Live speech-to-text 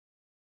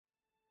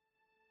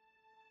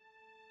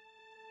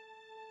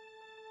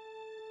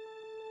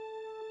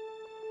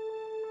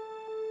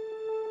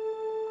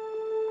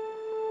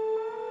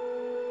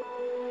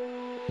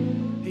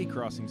Hey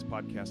Crossings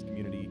podcast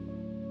community,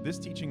 this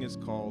teaching is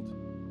called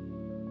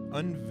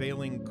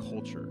Unveiling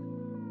Culture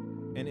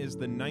and is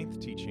the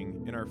 9th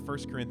teaching in our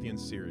 1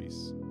 Corinthians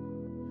series.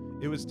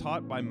 It was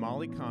taught by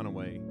Molly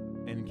Conaway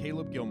and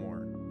Caleb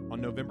Gilmore on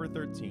November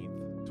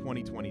 13th,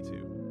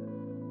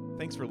 2022.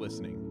 Thanks for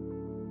listening.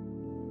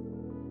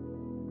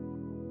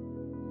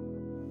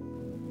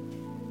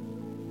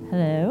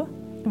 Hello.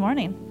 Good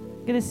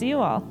morning. Good to see you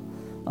all.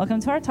 Welcome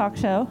to our talk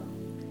show.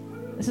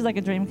 This is like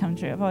a dream come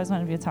true. I've always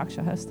wanted to be a talk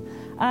show host.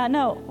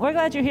 No, we're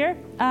glad you're here.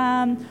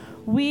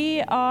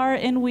 We are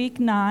in week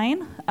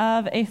 9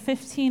 of a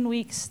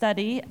 15-week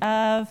study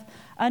of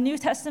a New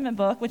Testament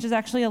book, which is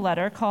actually a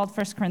letter called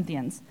 1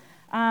 Corinthians.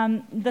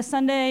 The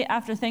Sunday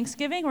after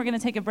Thanksgiving, we're going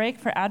to take a break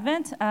for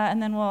Advent,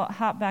 and then we'll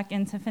hop back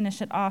in to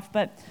finish it off.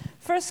 But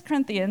 1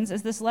 Corinthians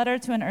is this letter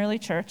to an early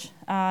church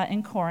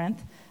in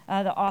Corinth.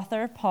 The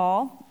author,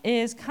 Paul,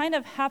 is kind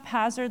of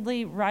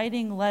haphazardly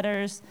writing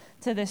letters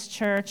to this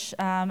church,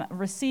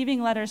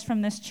 receiving letters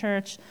from this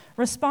church,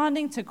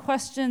 responding to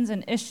questions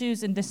and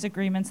issues and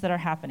disagreements that are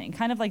happening,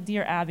 kind of like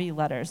Dear Abby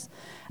letters.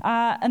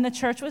 And the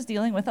church was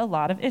dealing with a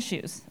lot of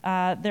issues.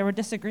 There were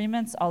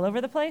disagreements all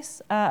over the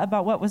place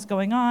about what was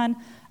going on,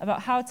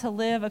 about how to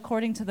live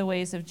according to the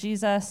ways of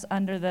Jesus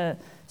under the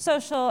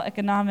social,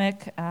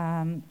 economic,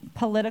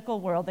 political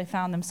world they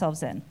found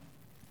themselves in.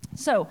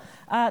 So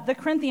the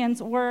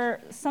Corinthians were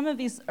some of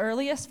these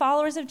earliest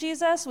followers of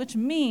Jesus, which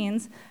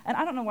means, and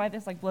I don't know why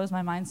this blows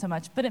my mind so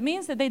much, but it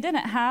means that they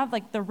didn't have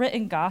the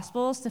written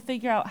Gospels to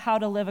figure out how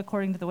to live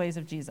according to the ways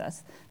of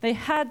Jesus. They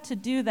had to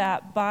do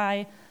that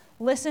by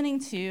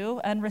listening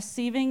to and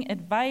receiving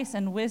advice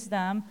and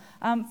wisdom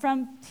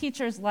from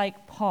teachers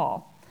like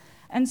Paul.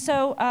 And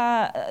so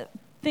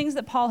things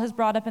that Paul has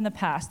brought up in the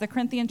past, the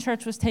Corinthian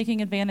church was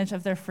taking advantage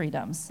of their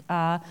freedoms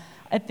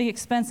at the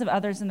expense of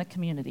others in the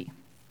community.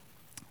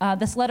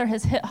 This letter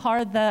has hit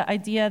hard the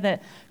idea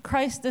that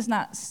Christ does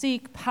not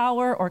seek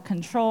power or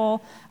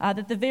control,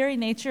 that the very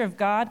nature of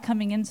God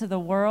coming into the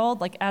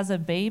world, as a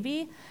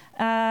baby,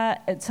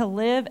 to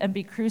live and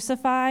be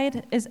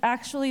crucified is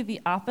actually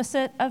the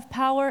opposite of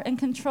power and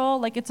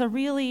control. It's a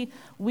really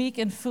weak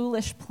and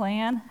foolish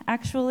plan,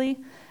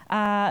 actually.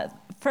 1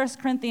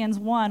 Corinthians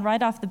 1,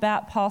 right off the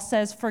bat, Paul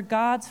says, "For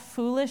God's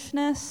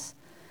foolishness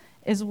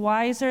is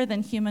wiser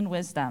than human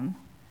wisdom,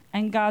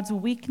 and God's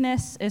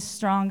weakness is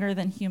stronger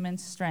than human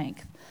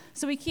strength."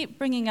 So we keep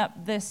bringing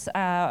up this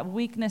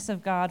weakness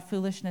of God,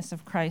 foolishness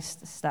of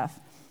Christ stuff.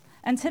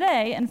 And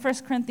today, in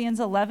 1 Corinthians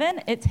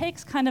 11, it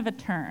takes kind of a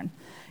turn.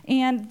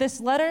 And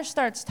this letter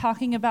starts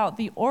talking about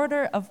the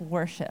order of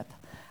worship.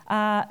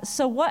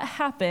 So what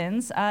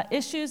happens,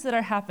 issues that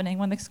are happening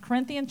when the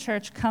Corinthian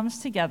church comes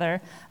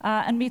together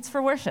and meets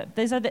for worship.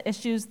 These are the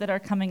issues that are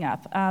coming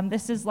up.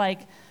 This is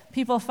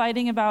people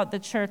fighting about the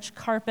church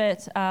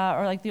carpet,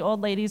 or the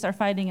old ladies are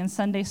fighting in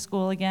Sunday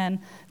school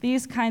again,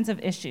 these kinds of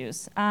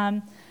issues.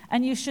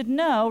 And you should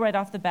know right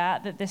off the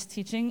bat that this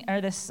teaching,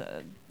 or this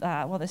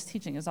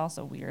teaching is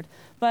also weird,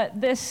 but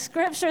this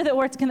scripture that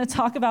we're going to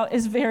talk about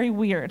is very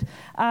weird.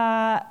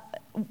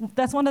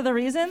 That's one of the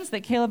reasons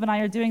that Caleb and I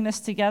are doing this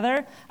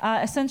together.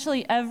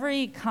 Essentially,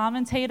 every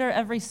commentator,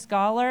 every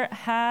scholar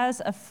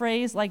has a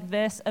phrase like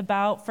this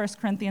about 1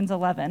 Corinthians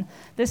 11.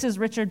 This is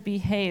Richard B.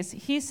 Hayes.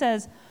 He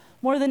says,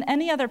 more than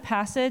any other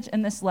passage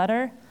in this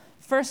letter,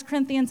 1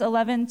 Corinthians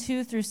 11,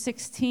 2 through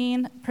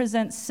 16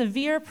 presents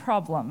severe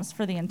problems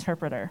for the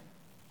interpreter.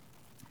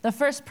 The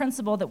first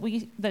principle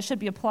that should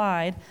be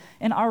applied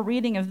in our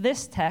reading of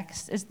this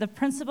text is the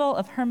principle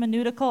of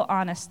hermeneutical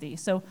honesty.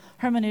 So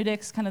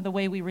hermeneutics, kind of the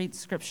way we read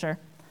Scripture.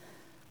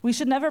 We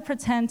should never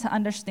pretend to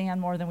understand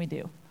more than we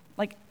do.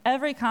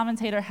 Every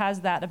commentator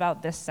has that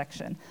about this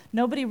section.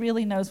 Nobody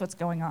really knows what's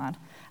going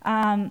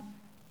on.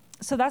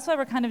 So that's why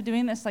we're kind of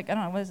doing this, I don't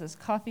know, what is this,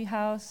 coffee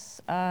house,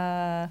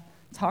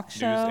 talk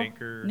show,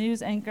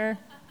 news anchor,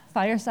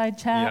 fireside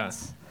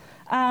chats.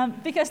 Yeah.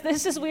 Because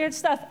this is weird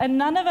stuff, and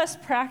none of us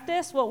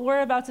practice what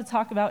we're about to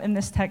talk about in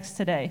this text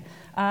today.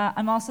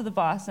 I'm also the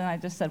boss, and I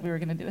just said we were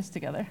going to do this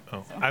together.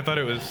 Oh, so. I thought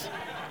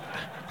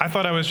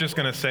I was just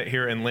going to sit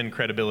here and lend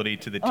credibility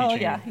to the teaching. Oh,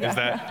 yeah. Is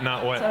that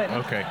not what?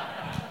 Okay.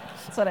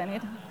 That's what I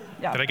need.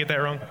 Yeah. Did I get that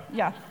wrong?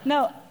 Yeah.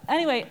 No.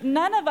 Anyway,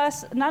 none of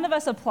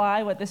us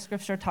apply what this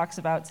scripture talks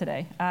about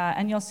today,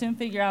 and you'll soon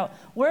figure out.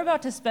 We're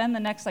about to spend the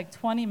next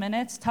 20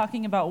 minutes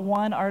talking about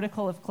one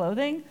article of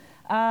clothing,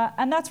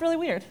 and that's really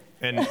weird.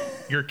 And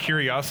your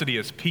curiosity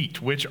is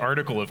piqued. Which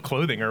article of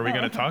clothing are we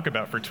going to talk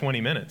about for 20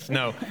 minutes?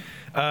 No.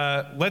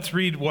 Let's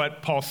read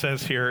what Paul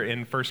says here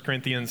in 1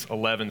 Corinthians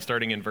 11,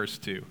 starting in verse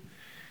 2.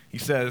 He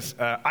says,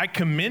 "I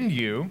commend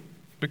you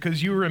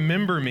because you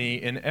remember me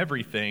in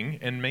everything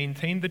and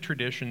maintain the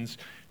traditions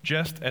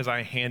just as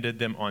I handed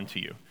them on to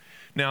you."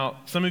 Now,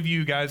 some of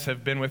you guys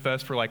have been with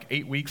us for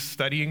 8 weeks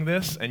studying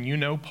this,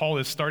 and Paul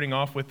is starting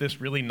off with this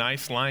really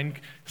nice line,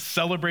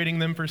 celebrating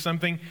them for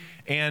something.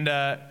 And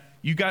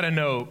you got to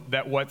know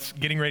that what's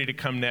getting ready to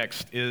come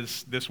next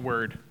is this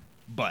word,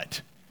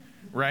 but,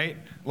 right?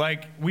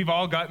 We've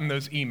all gotten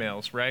those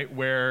emails, right,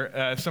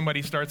 where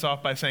somebody starts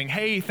off by saying,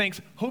 "Hey,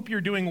 thanks, hope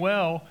you're doing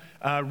well,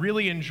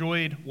 really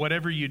enjoyed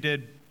whatever you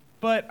did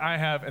but I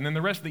have, and then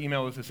the rest of the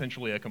email is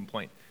essentially a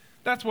complaint.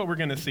 That's what we're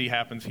going to see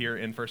happens here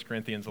in 1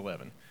 Corinthians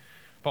 11.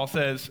 Paul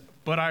says,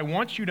 but I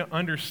want you to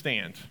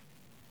understand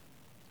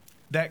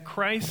that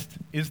Christ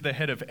is the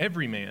head of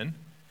every man,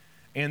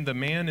 and the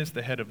man is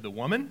the head of the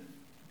woman,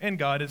 and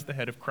God is the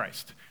head of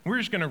Christ. We're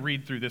just going to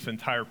read through this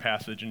entire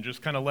passage and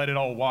just kind of let it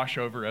all wash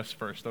over us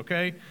first,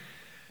 okay?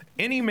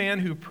 Any man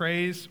who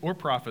prays or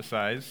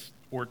prophesies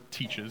or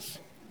teaches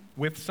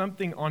with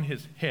something on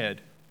his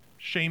head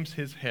shames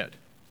his head.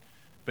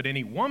 But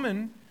any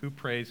woman who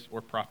prays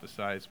or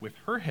prophesies with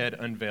her head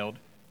unveiled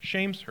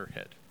shames her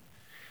head.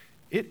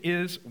 It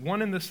is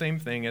one and the same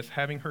thing as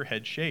having her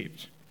head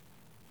shaved.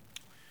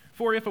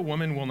 For if a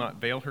woman will not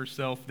veil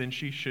herself, then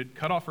she should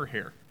cut off her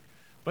hair.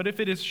 But if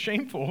it is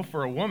shameful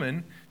for a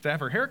woman to have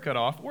her hair cut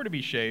off or to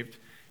be shaved,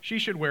 she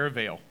should wear a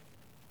veil.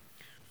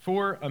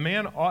 For a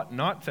man ought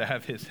not to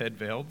have his head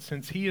veiled,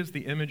 since he is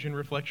the image and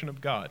reflection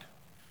of God.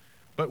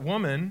 But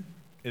woman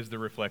is the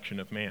reflection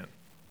of man.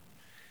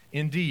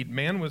 Indeed,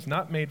 man was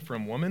not made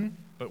from woman,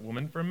 but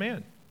woman from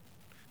man.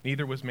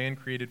 Neither was man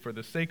created for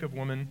the sake of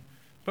woman,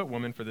 but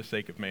woman for the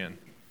sake of man.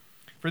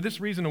 For this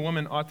reason, a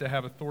woman ought to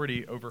have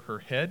authority over her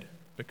head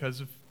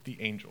because of the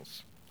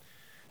angels.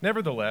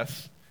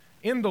 Nevertheless,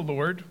 in the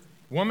Lord,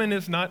 woman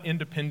is not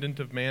independent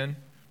of man,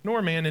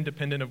 nor man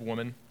independent of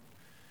woman.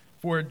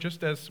 For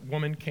just as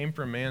woman came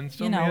from man,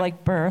 so man...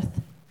 like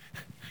birth.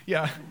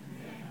 Yeah.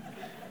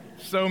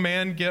 So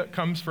man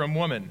comes from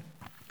woman.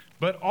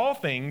 But all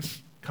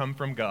things come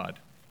from God.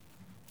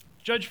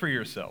 Judge for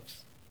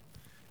yourselves.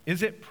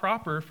 Is it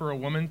proper for a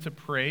woman to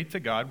pray to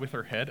God with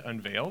her head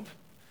unveiled?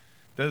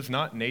 Does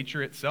not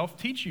nature itself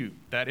teach you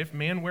that if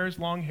man wears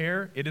long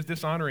hair, it is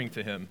dishonoring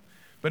to him?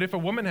 But if a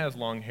woman has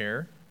long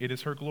hair, it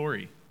is her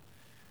glory.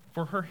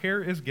 For her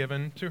hair is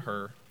given to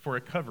her for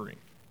a covering.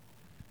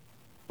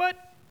 But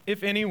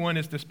if anyone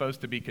is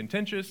disposed to be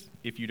contentious,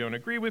 if you don't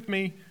agree with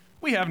me,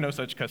 we have no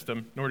such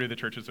custom, nor do the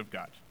churches of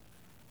God.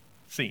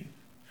 Scene.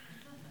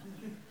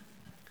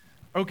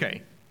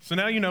 Okay, so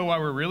now you know why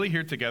we're really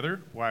here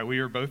together, why we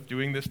are both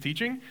doing this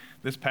teaching,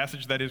 this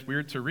passage that is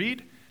weird to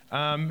read.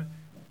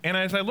 And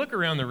as I look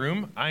around the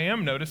room, I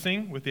am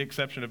noticing, with the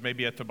exception of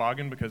maybe a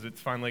toboggan because it's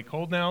finally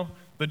cold now,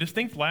 the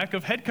distinct lack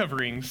of head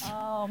coverings.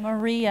 Oh,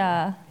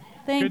 Maria.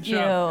 Thank Good you.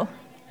 job.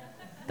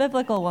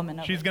 Biblical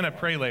woman. She's going to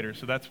pray later,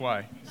 so that's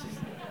why.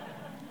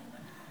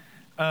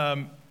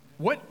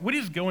 What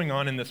is going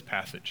on in this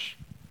passage?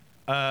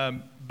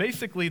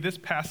 Basically, this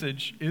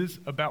passage is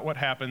about what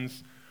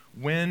happens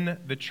when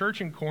the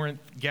church in Corinth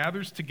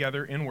gathers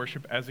together in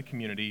worship as a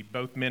community,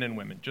 both men and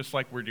women, just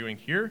like we're doing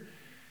here.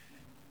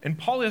 And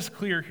Paul is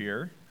clear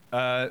here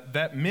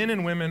that men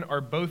and women are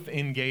both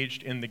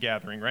engaged in the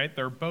gathering, right?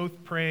 They're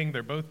both praying,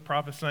 they're both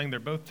prophesying, they're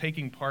both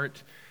taking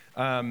part.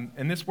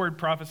 And this word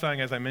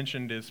prophesying, as I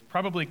mentioned, is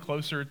probably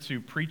closer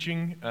to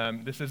preaching.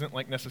 This isn't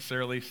like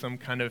necessarily some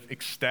kind of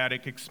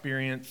ecstatic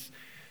experience.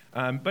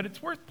 But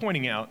it's worth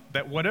pointing out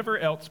that whatever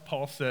else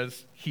Paul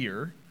says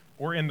here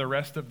or in the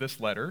rest of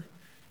this letter,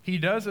 he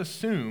does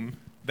assume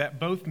that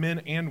both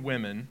men and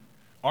women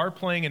are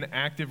playing an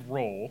active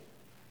role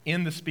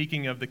in the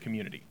speaking of the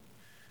community.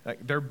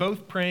 They're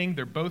both praying,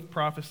 they're both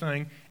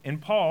prophesying, and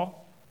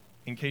Paul,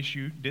 in case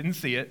you didn't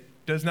see it,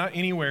 does not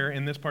anywhere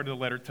in this part of the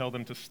letter tell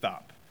them to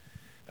stop.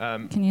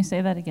 Can you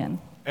say that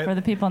again for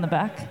the people in the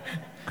back?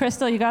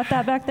 Crystal, you got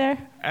that back there?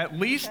 At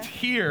least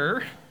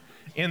here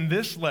in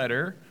this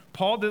letter,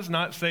 Paul does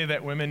not say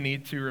that women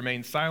need to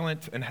remain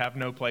silent and have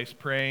no place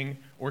praying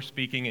or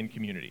speaking in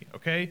community,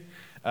 okay?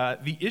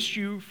 The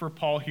issue for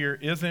Paul here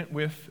isn't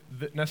with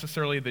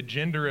necessarily the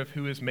gender of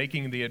who is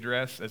making the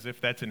address, as if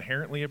that's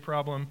inherently a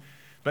problem,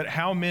 but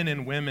how men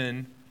and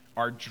women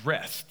are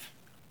dressed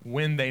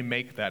when they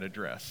make that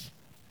address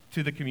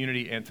to the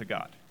community and to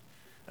God.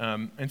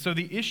 And so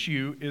the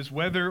issue is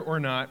whether or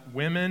not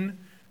women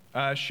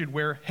should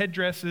wear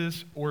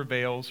headdresses or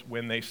veils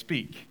when they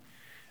speak,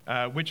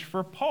 which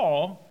for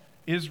Paul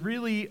is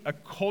really a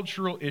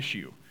cultural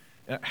issue.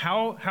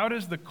 How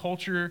does the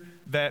culture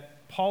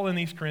that Paul and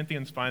these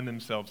Corinthians find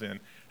themselves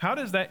in, how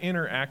does that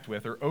interact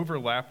with or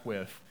overlap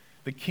with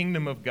the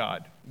kingdom of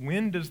God?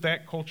 When does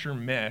that culture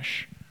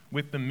mesh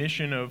with the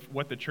mission of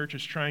what the church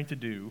is trying to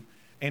do,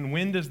 and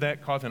when does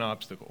that cause an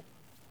obstacle?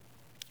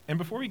 And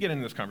before we get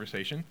into this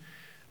conversation,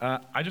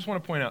 I just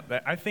want to point out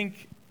that I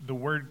think the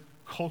word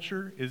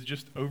culture is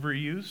just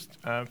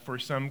overused for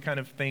some kind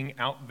of thing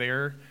out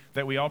there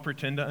that we all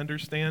pretend to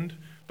understand,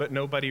 but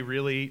nobody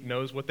really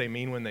knows what they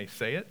mean when they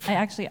say it.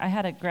 I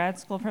had a grad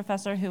school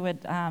professor who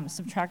would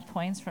subtract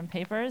points from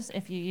papers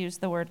if you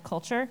used the word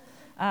culture.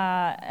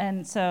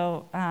 And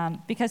so,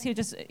 because he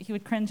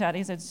would cringe at it,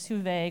 he said it's too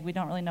vague, we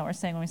don't really know what we're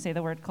saying when we say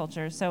the word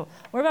culture. So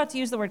we're about to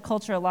use the word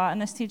culture a lot in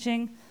this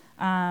teaching.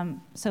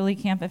 So Lee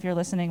Camp, if you're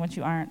listening, which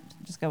you aren't,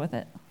 just go with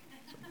it.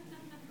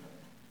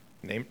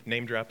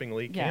 Name dropping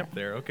Lee Camp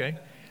there, okay.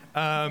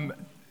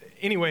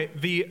 Anyway,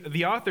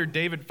 the author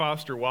David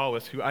Foster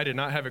Wallace, who I did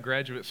not have a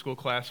graduate school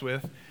class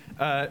with,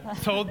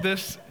 told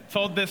this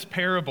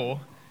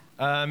parable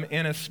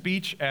in a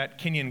speech at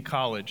Kenyon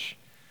College.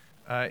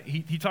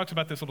 He talks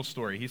about this little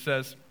story. He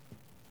says,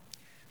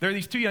 there are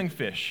these two young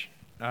fish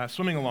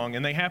swimming along,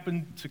 and they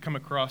happen to come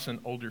across an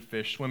older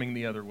fish swimming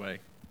the other way.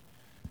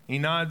 He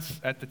nods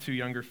at the two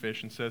younger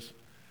fish and says,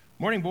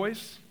 "Morning,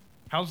 boys.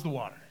 How's the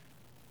water?"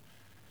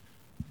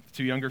 The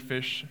two younger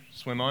fish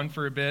swim on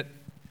for a bit,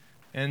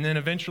 and then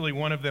eventually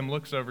one of them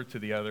looks over to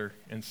the other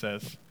and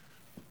says,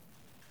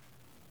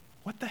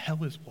 "What the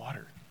hell is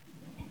water?"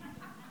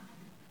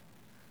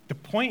 The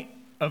point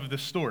of the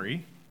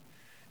story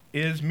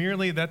is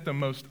merely that the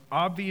most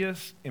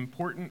obvious,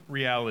 important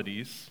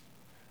realities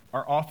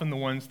are often the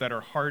ones that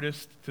are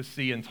hardest to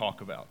see and talk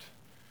about.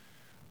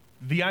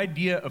 The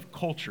idea of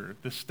culture,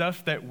 the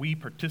stuff that we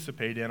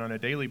participate in on a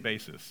daily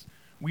basis,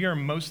 we are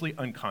mostly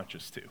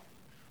unconscious to.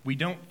 We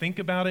don't think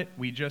about it,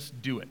 we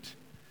just do it.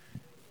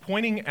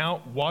 Pointing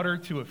out water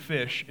to a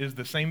fish is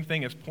the same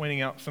thing as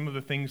pointing out some of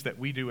the things that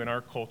we do in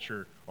our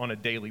culture on a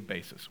daily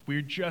basis.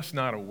 We're just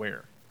not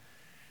aware.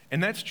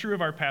 And that's true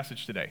of our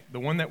passage today, the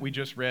one that we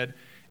just read.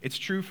 It's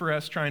true for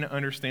us trying to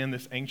understand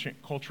this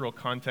ancient cultural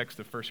context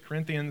of 1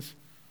 Corinthians.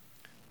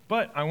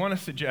 But I want to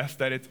suggest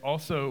that it's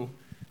also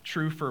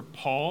true for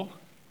Paul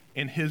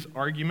in his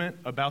argument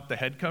about the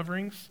head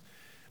coverings.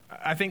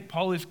 I think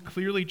Paul is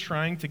clearly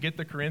trying to get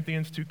the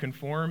Corinthians to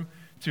conform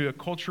to a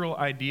cultural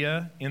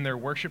idea in their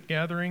worship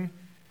gathering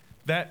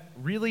that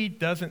really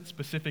doesn't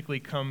specifically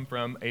come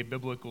from a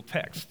biblical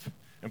text.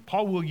 And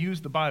Paul will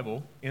use the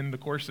Bible in the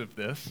course of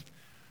this,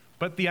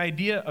 but the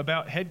idea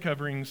about head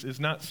coverings is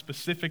not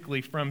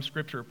specifically from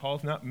Scripture.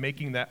 Paul's not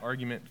making that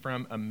argument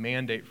from a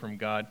mandate from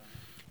God,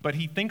 but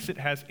he thinks it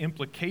has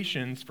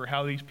implications for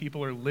how these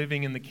people are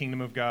living in the kingdom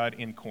of God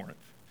in Corinth.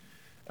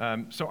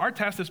 So our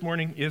task this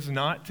morning is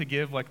not to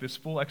give like this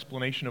full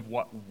explanation of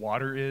what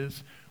water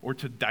is or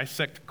to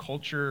dissect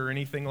culture or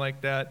anything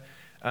like that.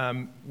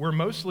 We're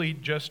mostly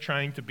just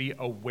trying to be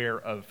aware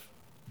of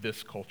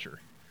this culture,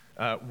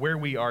 where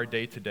we are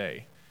day to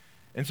day.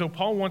 And so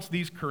Paul wants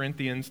these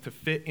Corinthians to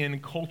fit in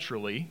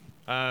culturally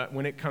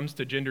when it comes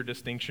to gender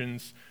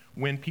distinctions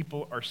when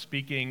people are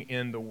speaking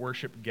in the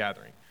worship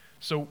gathering.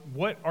 So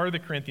what are the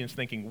Corinthians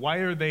thinking? Why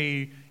are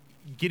they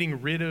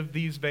getting rid of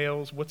these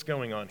veils? What's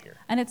going on here?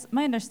 And it's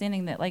my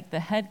understanding that like the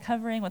head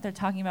covering, what they're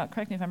talking about,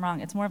 correct me if I'm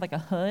wrong, it's more of like a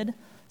hood.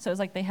 So it's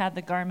like they had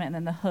the garment and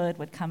then the hood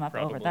would come up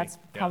over. That's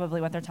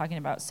probably what they're talking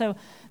about. So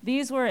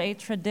these were a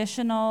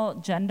traditional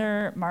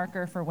gender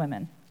marker for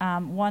women,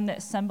 one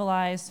that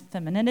symbolized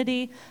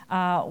femininity,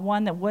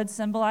 one that would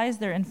symbolize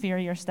their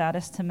inferior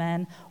status to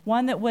men,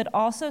 one that would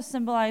also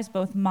symbolize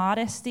both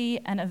modesty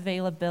and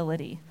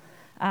availability.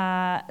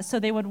 So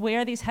they would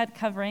wear these head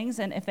coverings,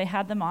 and if they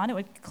had them on, it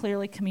would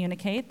clearly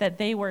communicate that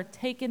they were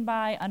taken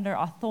by under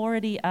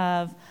authority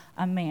of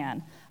a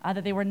man,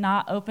 that they were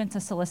not open to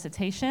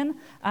solicitation.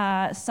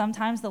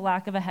 Sometimes the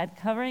lack of a head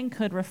covering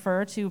could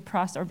refer to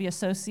or be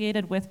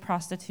associated with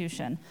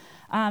prostitution.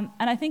 And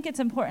I think it's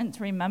important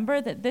to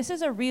remember that this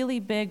is a really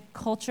big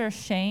culture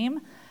shame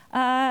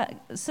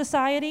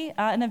society,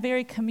 and a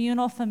very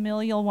communal,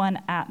 familial one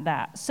at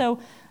that. So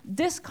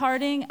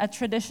discarding a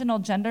traditional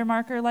gender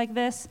marker like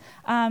this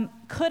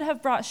could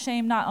have brought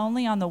shame not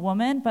only on the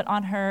woman, but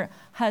on her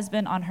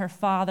husband, on her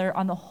father,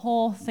 on the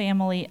whole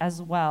family as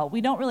well.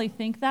 We don't really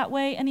think that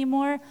way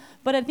anymore,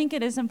 but I think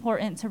it is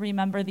important to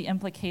remember the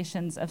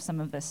implications of some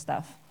of this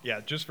stuff.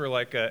 Yeah, just for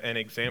like an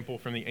example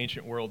from the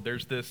ancient world,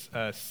 there's this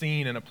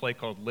scene in a play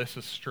called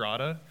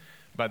Lysistrata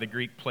by the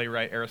Greek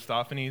playwright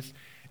Aristophanes.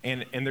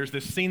 And there's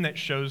this scene that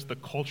shows the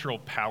cultural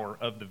power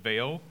of the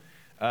veil.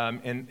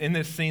 And in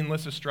this scene,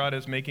 Lysistrata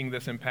is making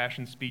this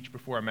impassioned speech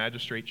before a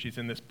magistrate. She's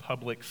in this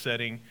public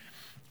setting.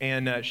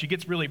 And she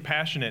gets really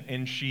passionate,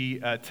 and she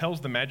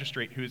tells the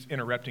magistrate who is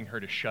interrupting her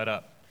to shut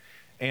up.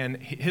 And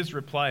his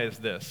reply is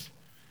this: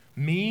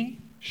 "Me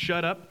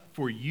shut up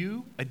for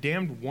you, a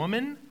damned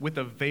woman with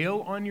a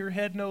veil on your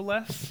head, no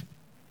less?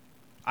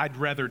 I'd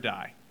rather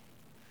die."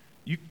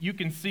 You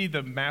can see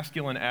the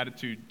masculine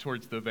attitude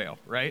towards the veil,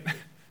 right?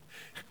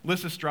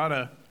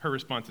 Lysistrata, her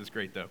response is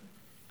great, though.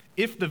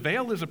 "If the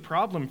veil is a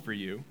problem for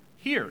you,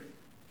 here,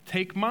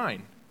 take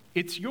mine.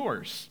 It's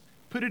yours.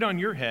 Put it on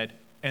your head,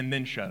 and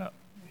then shut up."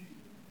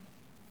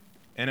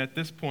 And at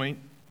this point,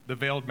 the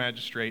veiled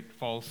magistrate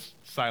falls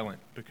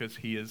silent because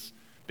he has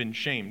been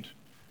shamed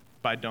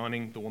by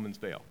donning the woman's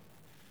veil.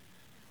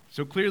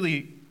 So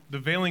clearly, the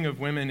veiling of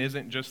women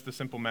isn't just the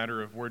simple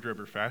matter of wardrobe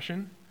or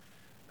fashion.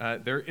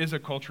 There is a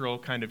cultural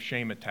kind of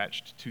shame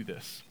attached to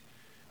this.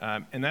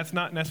 And that's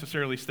not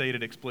necessarily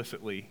stated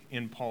explicitly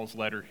in Paul's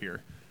letter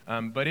here,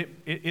 but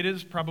it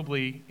is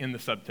probably in the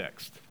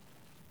subtext.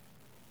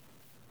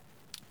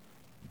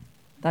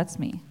 That's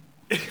me,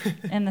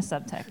 in the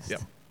subtext.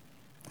 Yep.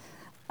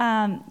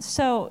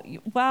 So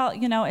while,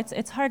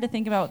 it's hard to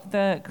think about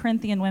the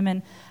Corinthian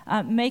women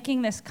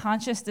making this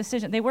conscious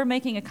decision. They were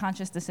making a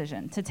conscious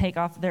decision to take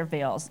off their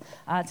veils,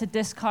 to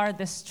discard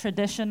this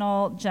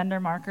traditional gender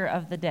marker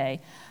of the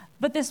day.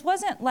 But this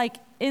wasn't like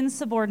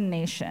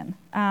insubordination.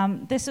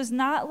 This was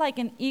not like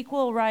an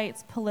equal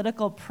rights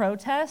political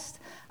protest.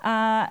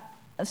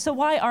 So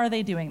why are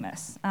they doing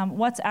this?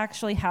 What's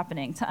actually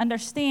happening? To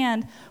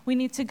understand, we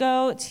need to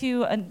go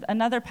to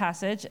another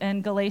passage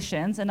in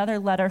Galatians, another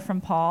letter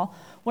from Paul,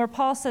 where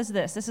Paul says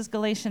this. This is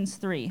Galatians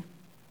 3.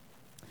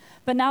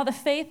 But now that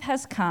faith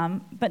has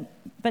come,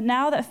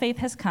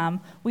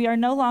 we are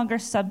no longer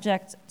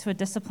subject to a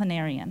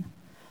disciplinarian.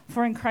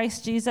 For in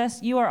Christ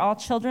Jesus, you are all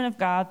children of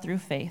God through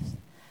faith.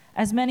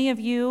 As many of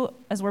you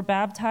as were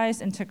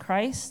baptized into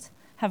Christ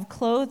have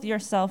clothed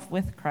yourself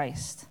with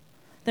Christ.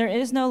 There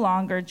is no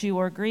longer Jew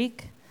or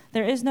Greek.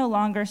 There is no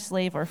longer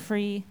slave or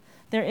free.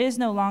 There is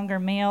no longer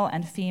male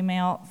and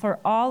female, for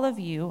all of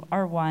you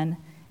are one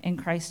in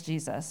Christ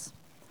Jesus.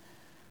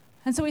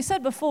 And so we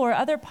said before,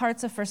 other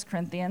parts of 1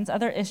 Corinthians,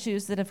 other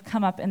issues that have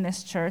come up in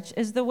this church,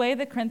 is the way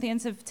the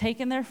Corinthians have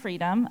taken their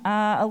freedom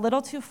a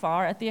little too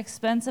far at the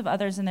expense of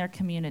others in their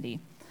community.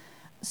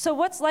 So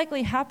what's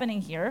likely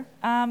happening here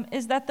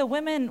is that the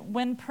women,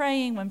 when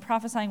praying, when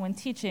prophesying, when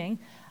teaching,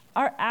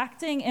 are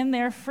acting in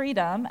their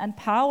freedom and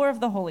power of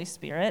the Holy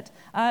Spirit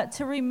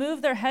to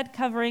remove their head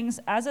coverings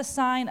as a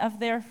sign of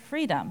their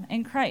freedom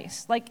in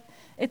Christ. Like,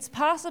 it's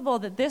possible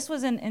that this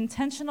was an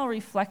intentional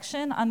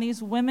reflection on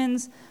these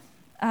women's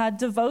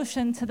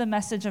devotion to the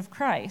message of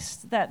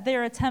Christ, that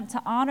their attempt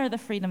to honor the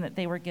freedom that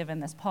they were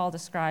given, as Paul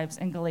describes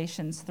in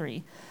Galatians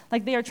 3.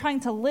 Like, they are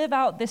trying to live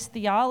out this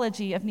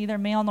theology of neither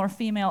male nor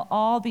female,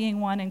 all being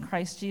one in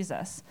Christ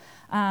Jesus.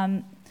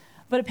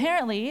 But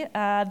apparently,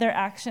 their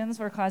actions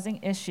were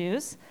causing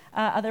issues.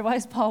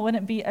 Otherwise, Paul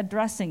wouldn't be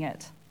addressing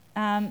it.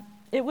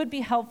 It would be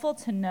helpful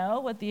to know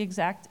what the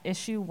exact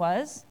issue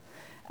was.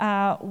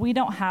 We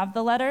don't have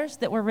the letters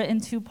that were written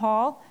to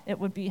Paul. It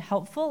would be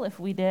helpful if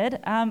we did.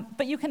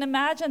 But you can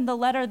imagine the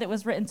letter that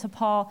was written to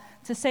Paul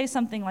to say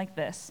something like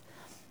this.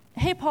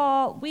 Hey,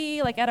 Paul,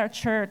 we, like at our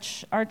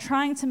church, are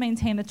trying to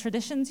maintain the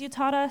traditions you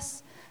taught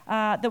us,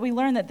 that we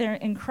learn that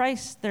in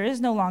Christ there is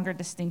no longer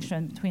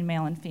distinction between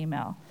male and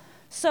female.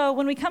 So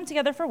when we come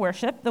together for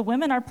worship, the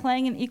women are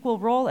playing an equal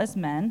role as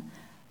men,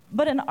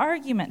 but an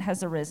argument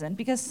has arisen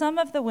because some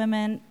of the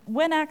women,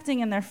 when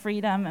acting in their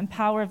freedom and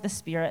power of the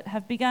Spirit,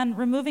 have begun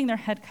removing their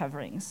head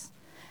coverings.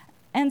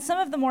 And some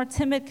of the more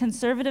timid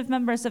conservative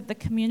members of the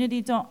community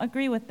don't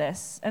agree with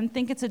this and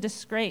think it's a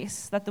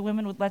disgrace that the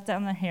women would let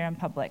down their hair in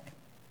public.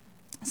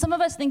 Some of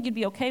us think you'd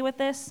be okay with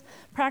this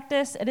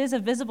practice. It is a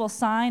visible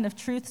sign of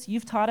truths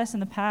you've taught us in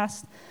the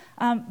past.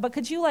 But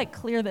could you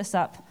clear this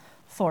up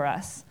for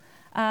us?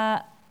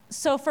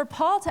 So for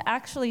Paul to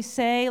actually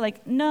say,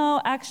 no,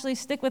 actually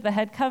stick with the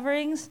head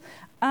coverings,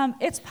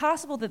 it's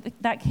possible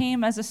that that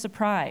came as a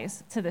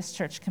surprise to this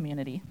church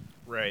community.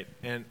 Right,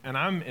 and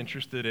I'm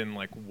interested in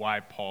why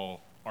Paul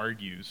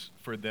argues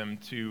for them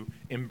to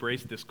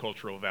embrace this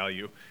cultural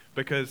value,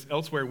 because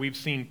elsewhere we've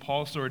seen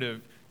Paul sort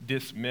of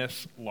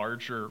dismiss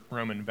larger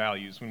Roman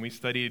values. When we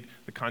studied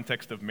the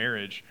context of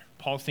marriage,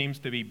 Paul seems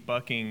to be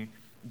bucking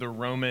the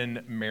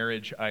Roman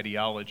marriage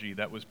ideology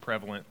that was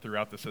prevalent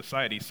throughout the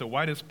society. So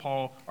why does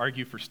Paul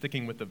argue for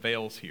sticking with the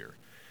veils here?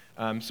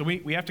 So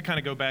we have to kind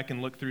of go back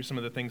and look through some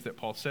of the things that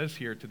Paul says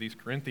here to these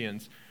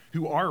Corinthians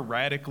who are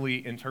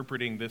radically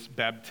interpreting this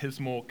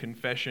baptismal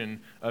confession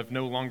of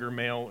no longer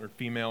male or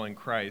female in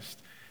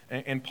Christ.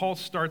 And Paul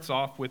starts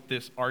off with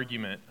this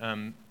argument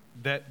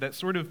that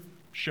sort of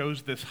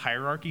shows this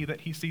hierarchy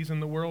that he sees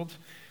in the world.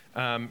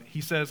 He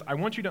says, I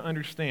want you to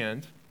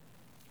understand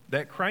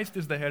that Christ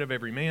is the head of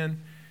every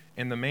man,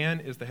 and the man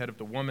is the head of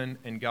the woman,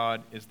 and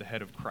God is the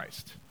head of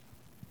Christ.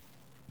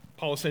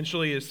 Paul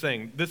essentially is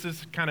saying, this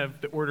is kind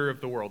of the order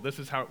of the world. This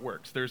is how it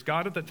works. There's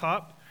God at the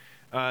top.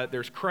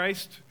 There's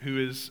Christ,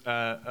 who is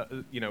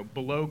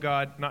below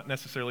God, not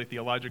necessarily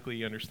theologically,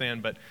 you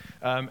understand, but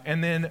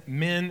and then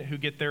men who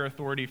get their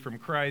authority from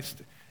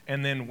Christ,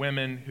 and then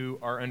women who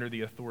are under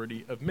the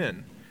authority of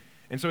men.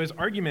 And so his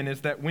argument is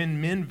that when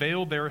men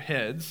veil their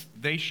heads,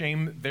 they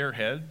shame their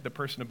head, the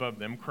person above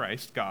them,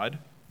 Christ, God.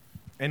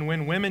 And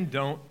when women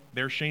don't,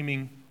 they're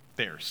shaming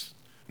theirs.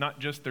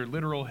 Not just their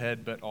literal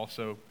head, but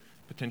also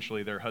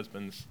potentially their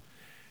husbands.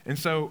 And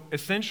so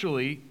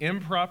essentially,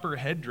 improper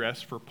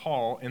headdress for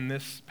Paul in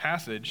this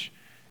passage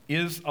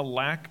is a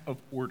lack of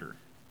order.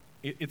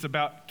 It's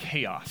about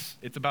chaos.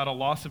 It's about a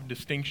loss of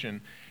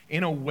distinction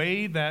in a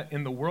way that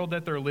in the world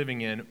that they're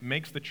living in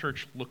makes the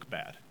church look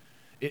bad.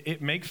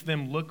 It makes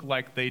them look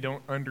like they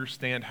don't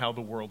understand how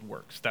the world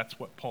works. That's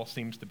what Paul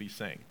seems to be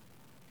saying.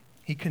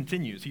 He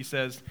continues. He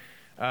says,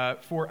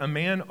 for a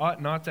man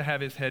ought not to have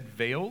his head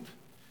veiled,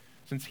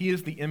 since he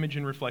is the image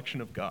and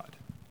reflection of God.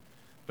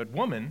 But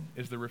woman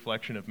is the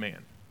reflection of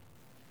man.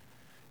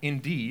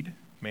 Indeed,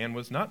 man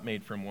was not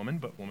made from woman,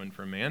 but woman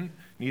from man.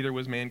 Neither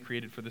was man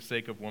created for the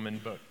sake of woman,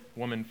 but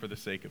woman for the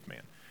sake of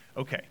man.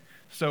 Okay,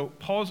 so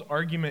Paul's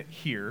argument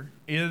here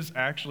is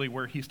actually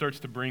where he starts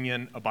to bring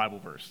in a Bible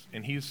verse.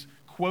 And he's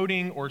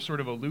quoting or sort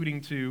of alluding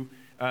to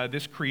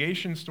this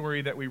creation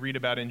story that we read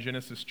about in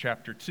Genesis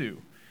chapter 2.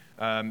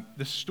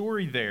 The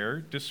story there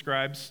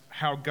describes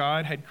how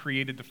God had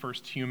created the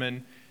first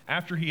human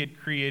after he had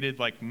created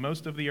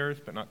most of the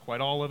earth, but not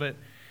quite all of it.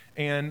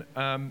 And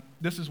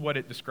this is what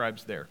it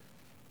describes there.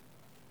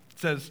 It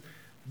says,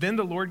 then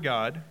the Lord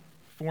God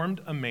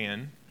formed a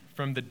man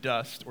from the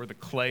dust or the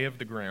clay of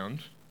the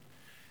ground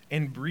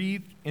and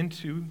breathed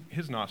into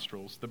his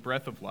nostrils the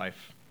breath of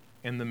life,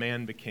 and the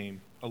man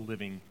became a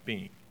living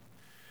being.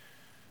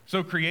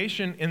 So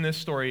creation in this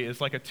story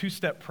is like a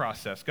two-step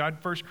process. God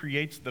first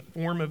creates the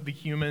form of the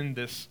human.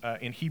 This,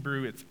 in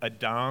Hebrew, it's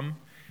Adam,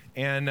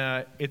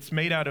 and it's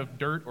made out of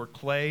dirt or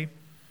clay,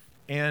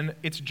 and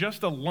it's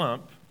just a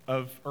lump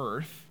of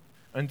earth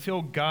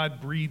until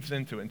God breathes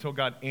into it, until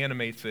God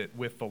animates it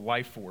with the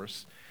life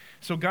force.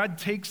 So God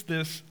takes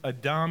this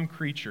Adam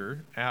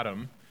creature,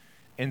 Adam,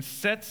 and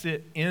sets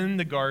it in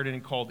the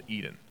garden called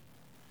Eden.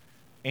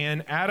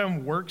 And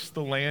Adam works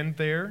the land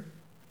there,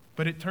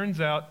 but it turns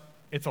out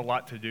it's a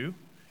lot to do,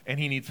 and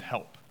he needs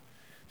help.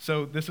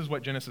 So this is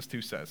what Genesis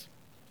 2 says.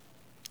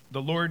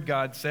 The Lord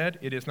God said,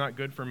 "It is not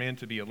good for man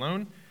to be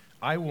alone.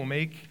 I will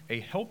make a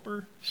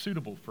helper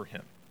suitable for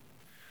him."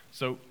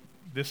 So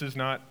this is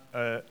not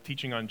a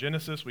teaching on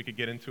Genesis. We could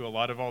get into a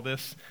lot of all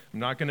this. I'm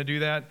not going to do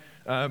that.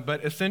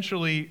 But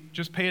essentially,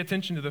 just pay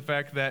attention to the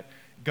fact that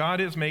God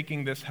is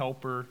making this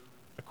helper,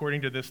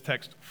 according to this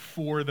text,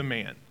 for the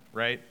man,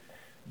 right?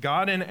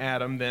 God and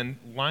Adam then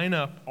line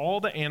up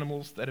all the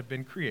animals that have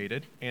been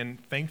created,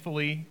 and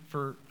thankfully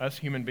for us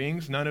human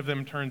beings, none of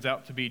them turns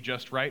out to be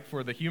just right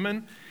for the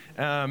human,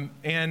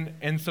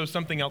 and so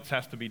something else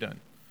has to be done.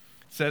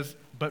 It says,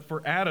 "But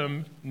for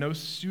Adam, no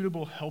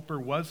suitable helper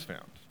was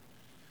found.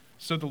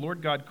 So the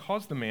Lord God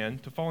caused the man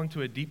to fall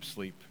into a deep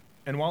sleep,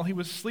 and while he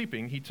was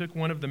sleeping, he took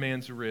one of the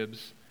man's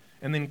ribs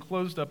and then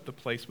closed up the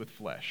place with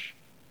flesh.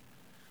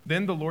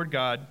 Then the Lord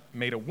God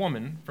made a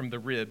woman from the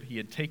rib he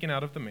had taken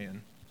out of the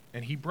man,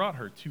 and he brought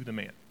her to the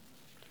man."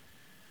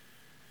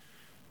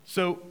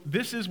 So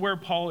this is where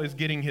Paul is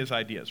getting his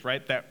ideas,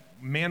 right? That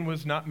man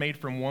was not made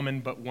from woman,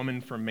 but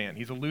woman from man.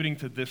 He's alluding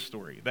to this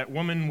story. That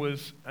woman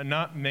was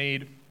not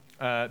made,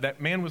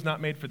 that man was not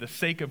made for the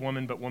sake of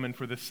woman, but woman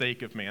for the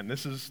sake of man.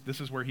 This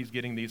is where he's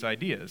getting these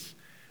ideas.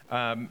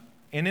 And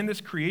in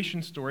this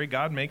creation story,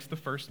 God makes the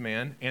first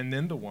man and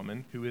then the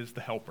woman, who is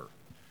the helper.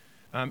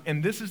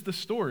 And this is the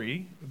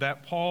story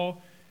that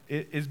Paul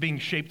is being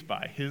shaped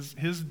by. His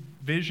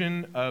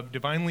vision of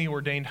divinely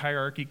ordained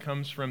hierarchy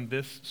comes from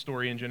this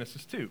story in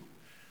Genesis 2.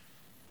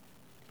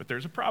 But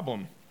there's a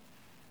problem,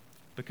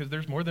 because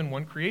there's more than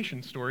one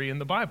creation story in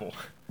the Bible.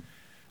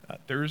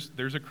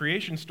 There's a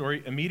creation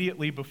story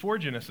immediately before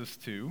Genesis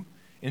 2,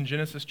 in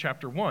Genesis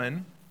chapter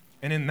 1,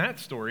 and in that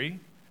story,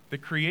 the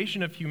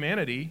creation of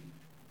humanity,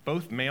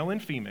 both male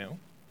and female,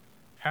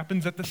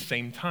 happens at the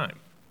same time.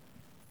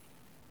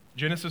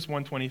 Genesis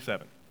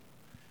 1:27.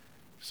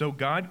 So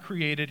God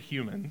created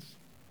humans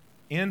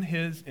in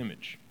his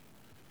image.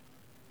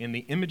 In the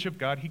image of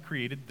God, he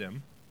created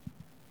them.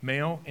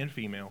 Male and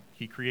female,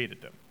 he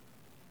created them.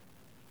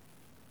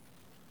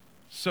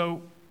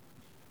 So,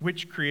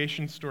 which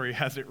creation story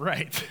has it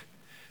right?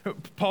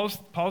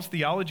 Paul's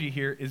theology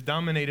here is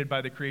dominated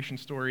by the creation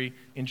story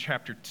in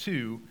chapter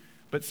 2,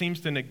 but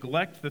seems to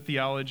neglect the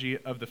theology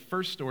of the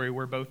first story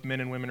where both men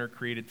and women are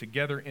created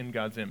together in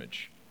God's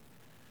image.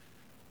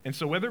 And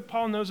so whether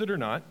Paul knows it or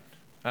not,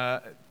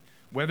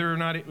 whether or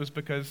not it was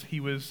because he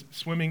was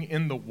swimming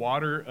in the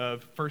water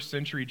of first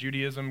century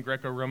Judaism,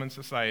 Greco-Roman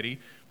society,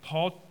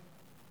 Paul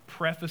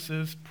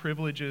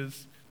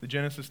privileges the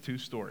Genesis 2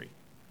 story.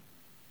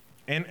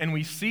 And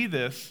we see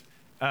this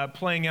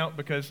playing out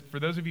because for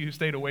those of you who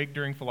stayed awake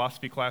during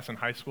philosophy class in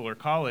high school or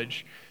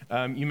college,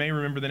 you may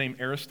remember the name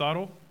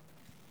Aristotle.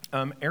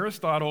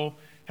 Aristotle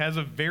has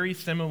a very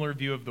similar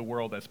view of the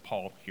world as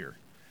Paul here.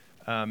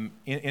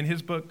 In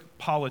his book,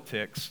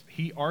 Politics,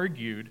 he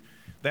argued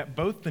that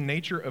both the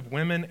nature of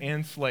women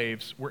and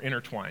slaves were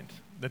intertwined,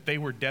 that they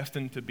were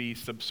destined to be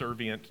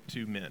subservient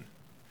to men.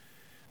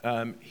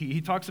 He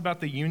talks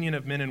about the union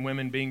of men and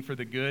women being for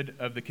the good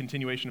of the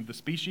continuation of the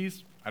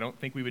species. I don't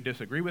think we would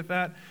disagree with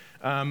that.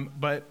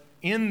 But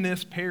in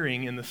this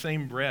pairing, in the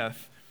same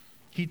breath,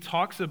 he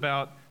talks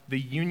about the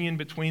union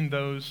between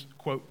those,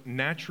 quote,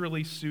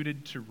 naturally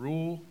suited to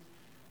rule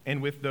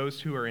and with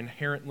those who are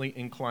inherently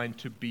inclined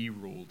to be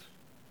ruled.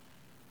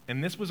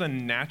 And this was a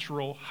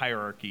natural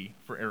hierarchy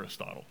for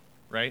Aristotle,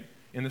 right?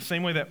 In the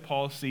same way that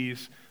Paul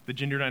sees the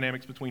gender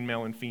dynamics between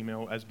male and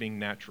female as being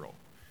natural.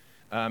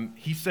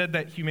 He said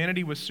that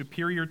humanity was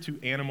superior to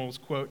animals,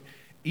 quote,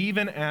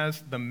 even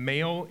as the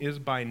male is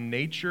by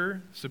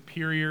nature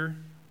superior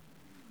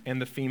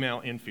and the female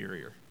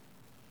inferior.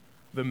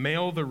 The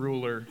male the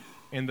ruler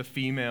and the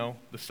female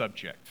the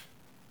subject.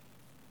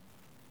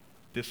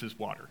 This is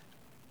water.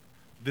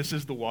 This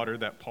is the water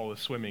that Paul is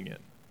swimming in.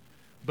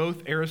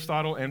 Both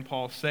Aristotle and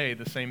Paul say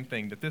the same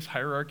thing, that this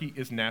hierarchy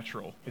is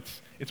natural.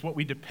 It's what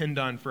we depend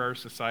on for our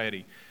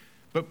society.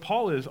 But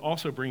Paul is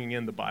also bringing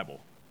in the Bible.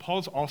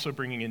 Paul's also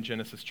bringing in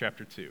Genesis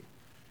chapter 2.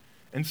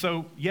 And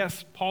so,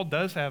 yes, Paul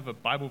does have a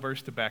Bible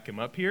verse to back him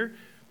up here,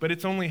 but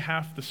it's only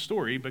half the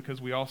story because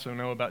we also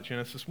know about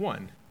Genesis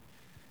 1.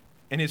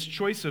 And his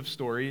choice of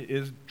story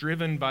is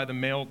driven by the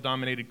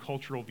male-dominated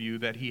cultural view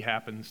that he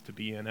happens to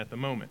be in at the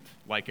moment,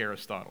 like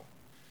Aristotle.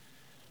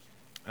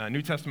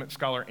 New Testament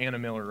scholar Anna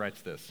Miller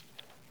writes this.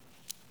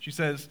 She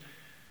says,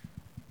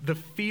 The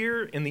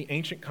fear in the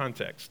ancient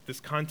context, this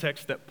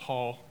context that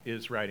Paul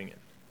is writing in,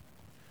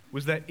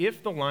 was that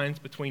if the lines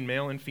between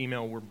male and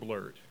female were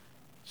blurred,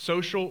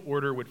 social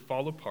order would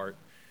fall apart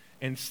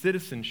and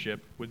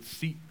citizenship would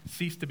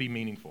cease to be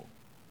meaningful.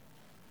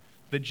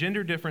 The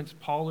gender difference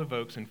Paul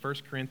evokes in 1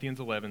 Corinthians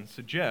 11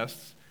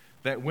 suggests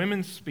that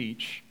women's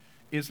speech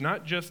is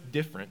not just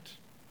different,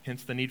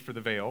 hence the need for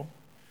the veil,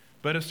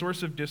 but a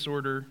source of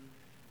disorder,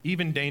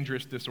 even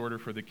dangerous disorder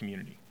for the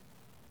community.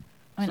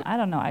 I mean, I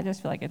don't know. I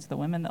just feel like it's the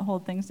women that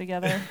hold things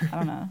together. I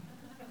don't know.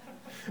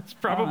 It's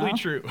probably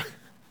true.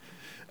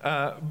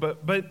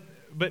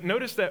 But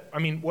notice that, I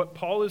mean, what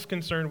Paul is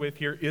concerned with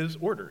here is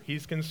order.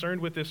 He's concerned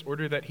with this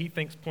order that he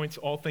thinks points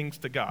all things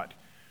to God.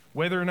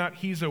 Whether or not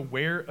he's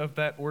aware of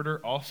that order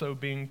also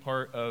being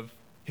part of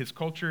his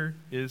culture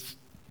is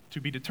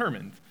to be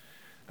determined.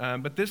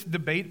 But this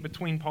debate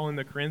between Paul and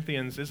the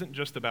Corinthians isn't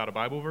just about a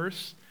Bible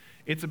verse.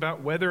 It's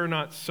about whether or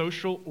not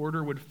social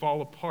order would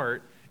fall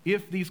apart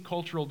if these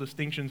cultural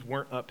distinctions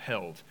weren't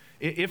upheld,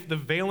 if the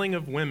veiling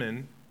of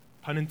women,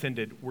 pun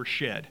intended, were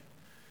shed.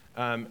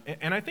 And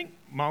I think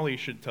Molly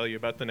should tell you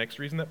about the next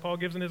reason that Paul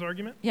gives in his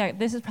argument. Yeah,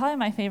 this is probably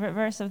my favorite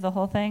verse of the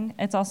whole thing.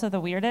 It's also the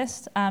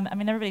weirdest. I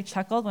mean, everybody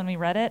chuckled when we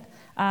read it.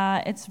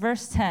 It's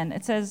verse 10.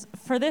 It says,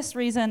 "For this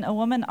reason, a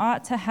woman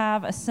ought to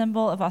have a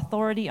symbol of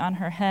authority on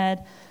her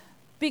head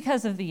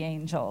because of the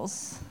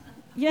angels."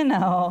 You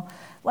know,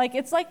 like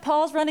it's like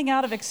Paul's running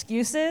out of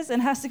excuses and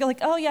has to go like,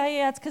 oh,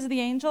 yeah, it's because of the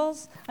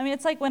angels. I mean,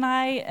 it's like when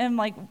I am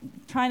like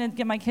trying to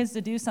get my kids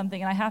to do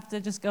something and I have to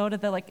just go to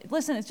the like,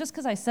 listen, it's just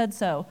because I said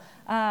so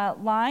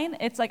line.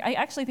 It's like, I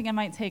actually think I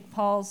might take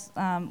Paul's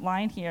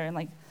line here and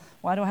like,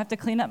 why do I have to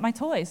clean up my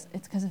toys?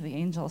 It's because of the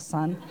angels,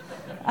 son.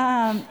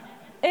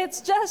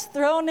 It's just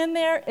thrown in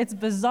there. It's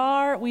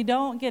bizarre. We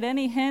don't get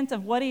any hint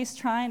of what he's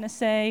trying to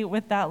say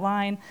with that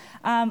line.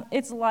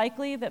 It's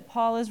likely that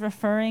Paul is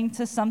referring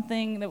to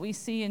something that we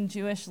see in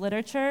Jewish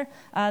literature,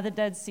 the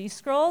Dead Sea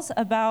Scrolls,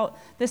 about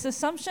this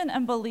assumption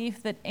and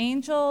belief that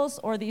angels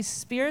or these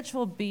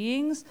spiritual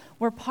beings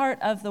were part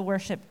of the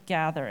worship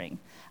gathering.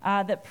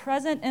 That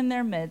present in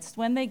their midst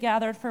when they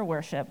gathered for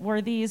worship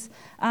were these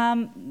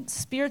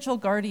spiritual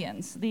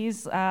guardians,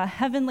 these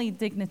heavenly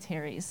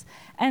dignitaries.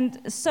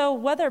 And so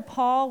whether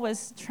Paul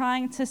was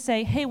trying to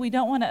say, hey, we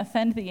don't want to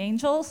offend the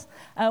angels,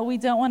 we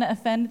don't want to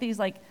offend these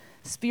like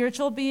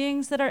spiritual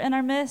beings that are in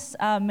our midst,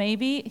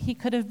 maybe he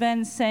could have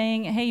been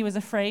saying, hey, he was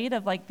afraid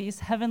of like these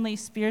heavenly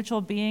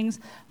spiritual beings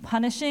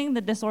punishing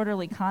the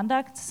disorderly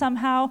conduct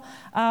somehow.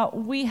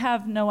 We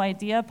have no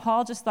idea.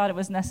 Paul just thought it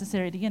was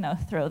necessary to,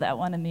 throw that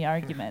one in the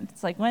argument.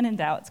 It's like, when in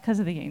doubt, it's because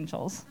of the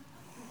angels.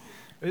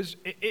 It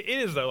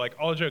is, though, like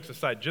all jokes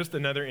aside, just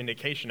another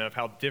indication of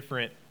how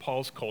different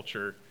Paul's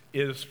culture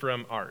is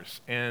from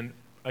ours. And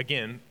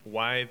again,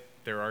 why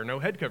there are no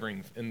head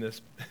coverings in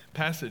this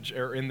passage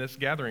or in this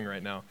gathering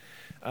right now.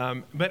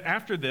 But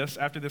after this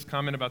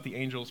comment about the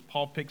angels,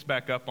 Paul picks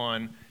back up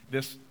on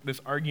this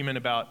argument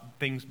about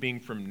things being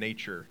from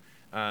nature,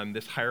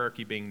 this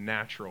hierarchy being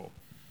natural.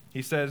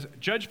 He says,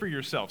 judge for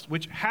yourselves,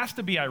 which has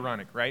to be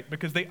ironic, right?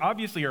 Because they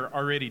obviously are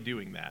already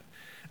doing that.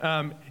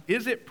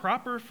 Is it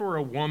proper for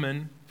a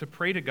woman to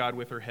pray to God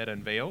with her head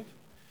unveiled?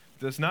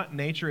 Does not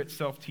nature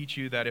itself teach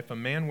you that if a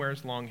man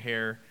wears long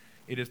hair,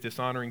 it is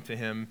dishonoring to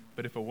him,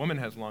 but if a woman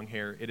has long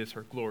hair, it is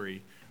her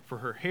glory, for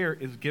her hair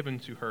is given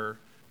to her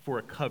for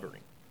a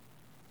covering.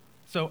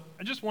 So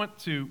I just want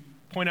to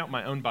point out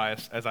my own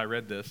bias as I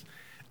read this.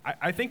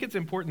 I think it's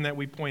important that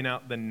we point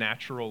out the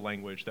natural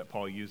language that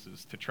Paul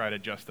uses to try to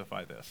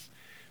justify this.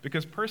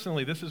 Because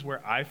personally, this is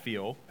where I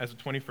feel, as a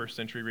 21st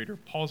century reader,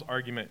 Paul's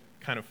argument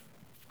kind of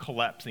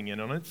collapsing in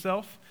on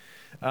itself.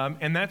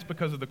 And that's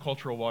because of the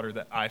cultural water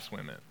that I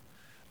swim in.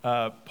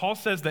 Paul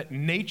says that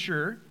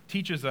nature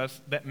teaches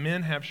us that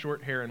men have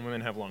short hair and women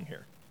have long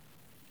hair,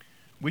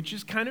 which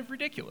is kind of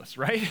ridiculous,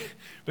 right?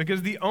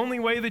 Because the only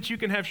way that you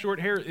can have short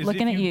hair is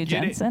looking if at you,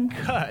 get Jensen. It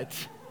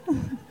cut.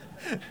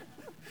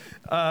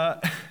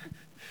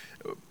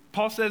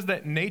 Paul says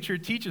that nature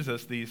teaches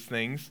us these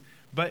things,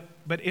 but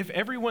if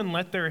everyone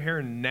let their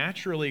hair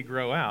naturally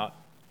grow out,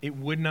 it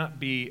would not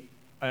be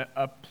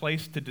a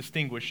place to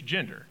distinguish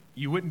gender.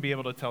 You wouldn't be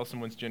able to tell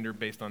someone's gender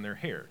based on their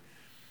hair.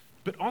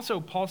 But also,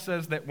 Paul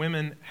says that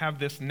women have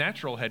this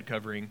natural head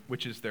covering,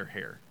 which is their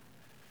hair.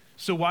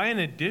 So why an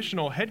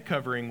additional head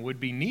covering would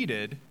be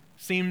needed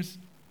seems,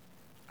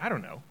 I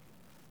don't know,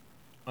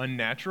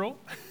 unnatural.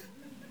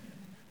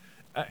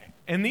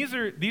 And these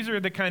are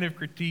the kind of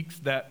critiques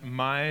that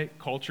my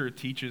culture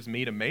teaches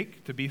me to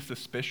make, to be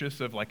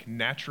suspicious of like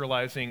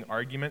naturalizing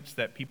arguments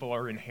that people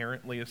are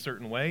inherently a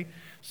certain way.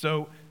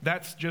 So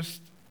that's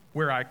just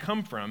where I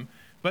come from.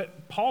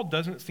 But Paul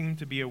doesn't seem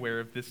to be aware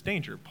of this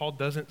danger. Paul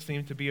doesn't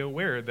seem to be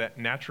aware that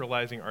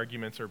naturalizing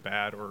arguments are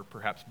bad or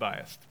perhaps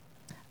biased.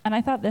 And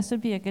I thought this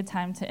would be a good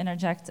time to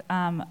interject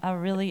a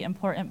really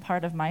important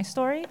part of my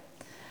story.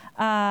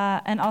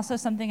 And also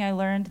something I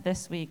learned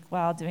this week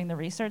while doing the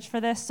research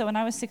for this. So when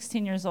I was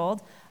 16 years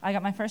old, I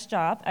got my first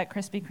job at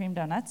Krispy Kreme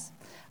Donuts.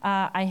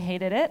 I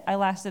hated it. I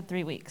lasted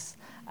 3 weeks.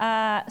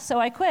 So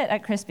I quit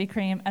at Krispy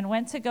Kreme and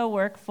went to go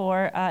work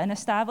for an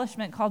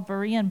establishment called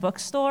Berean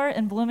Bookstore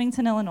in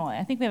Bloomington, Illinois.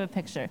 I think we have a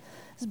picture.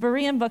 It's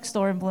Berean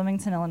Bookstore in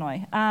Bloomington,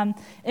 Illinois.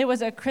 It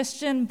was a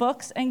Christian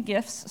books and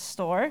gifts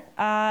store.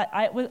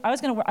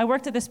 I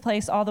worked at this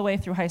place all the way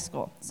through high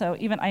school. So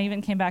I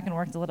even came back and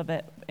worked a little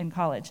bit in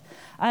college.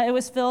 It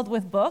was filled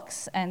with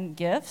books and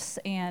gifts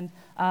and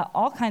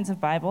all kinds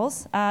of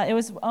Bibles. It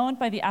was owned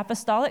by the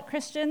Apostolic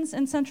Christians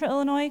in Central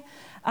Illinois.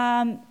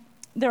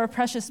 There were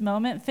precious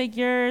moment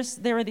figures.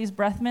 There were these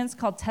breath mints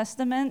called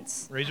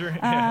testaments. Raise your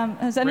hand.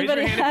 Has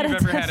anybody Raise your hand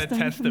if you've ever had a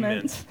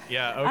testament? testament.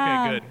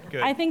 Yeah, okay,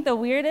 good. I think the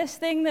weirdest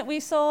thing that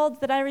we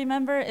sold that I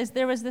remember is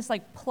there was this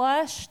like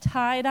plush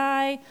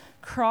tie-dye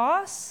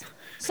cross.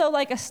 So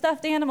like a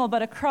stuffed animal,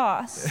 but a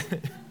cross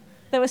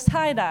that was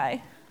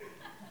tie-dye.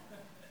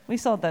 We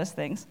sold those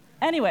things.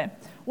 Anyway,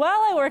 while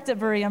I worked at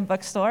Berean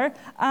Bookstore,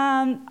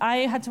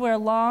 I had to wear a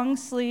long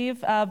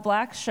sleeve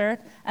black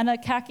shirt and a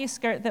khaki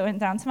skirt that went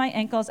down to my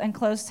ankles and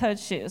closed-toed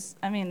shoes.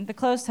 I mean, the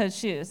closed-toed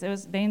shoes, it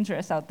was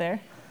dangerous out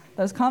there.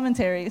 Those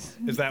commentaries.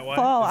 Is that why?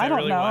 Fall, Is that I don't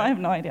really know. why? I have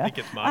no idea. I think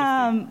it's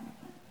modesty.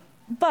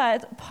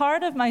 But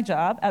part of my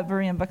job at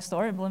Berean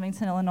Bookstore in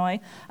Bloomington, Illinois,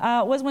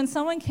 was when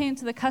someone came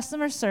to the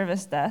customer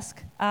service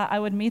desk, I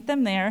would meet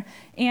them there,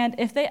 and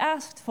if they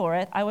asked for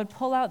it, I would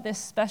pull out this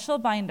special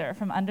binder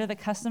from under the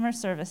customer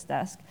service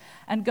desk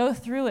and go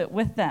through it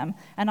with them.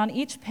 And on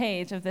each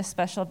page of this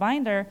special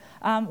binder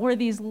were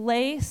these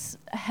lace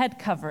head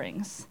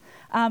coverings.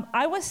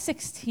 I was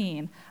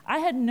 16. I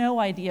had no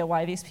idea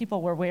why these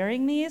people were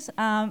wearing these,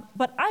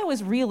 but I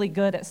was really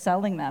good at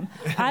selling them.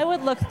 I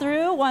would look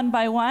through one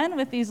by one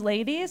with these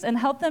ladies and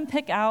help them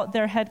pick out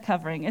their head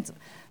covering. It's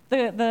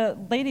the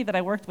lady that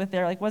I worked with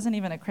there wasn't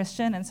even a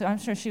Christian, and so I'm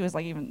sure she was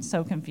even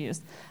so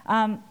confused.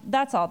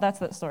 That's all. That's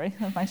the story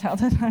of my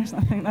childhood. There's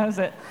nothing. That was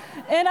it.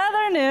 In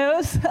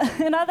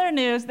other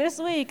news, this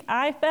week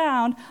I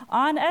found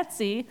on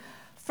Etsy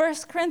 1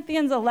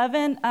 Corinthians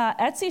 11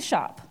 Etsy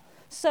shop.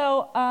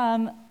 So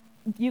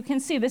you can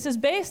see this is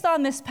based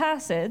on this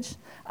passage.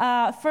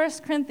 1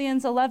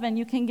 Corinthians 11,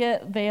 you can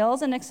get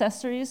veils and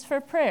accessories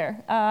for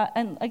prayer.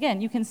 And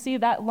again, you can see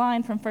that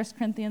line from 1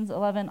 Corinthians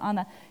 11 on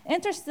that.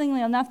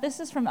 Interestingly enough, this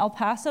is from El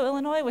Paso,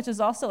 Illinois, which is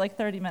also like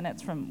 30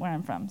 minutes from where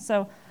I'm from.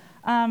 So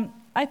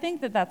I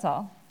think that's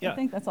all. Yeah. I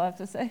think that's all I have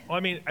to say. Well,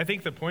 I mean, I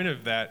think the point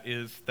of that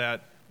is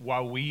that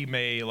while we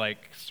may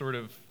sort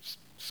of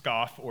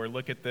scoff or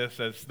look at this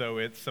as though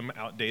it's some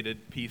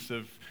outdated piece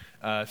of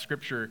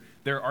Scripture,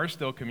 there are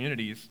still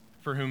communities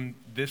for whom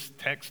this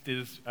text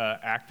is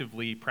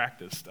actively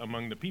practiced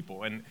among the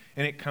people. And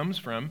it comes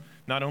from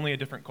not only a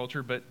different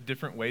culture, but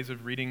different ways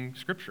of reading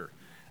Scripture.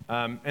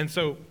 And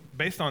so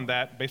based on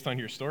that, based on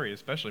your story,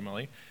 especially,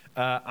 Molly,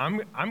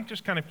 I'm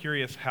just kind of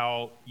curious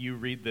how you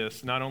read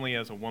this, not only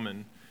as a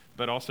woman,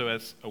 but also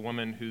as a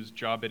woman whose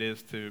job it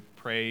is to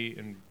pray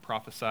and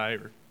prophesy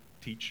or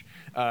teach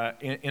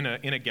in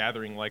a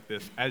gathering like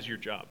this as your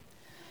job.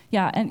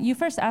 Yeah, and you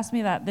first asked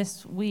me that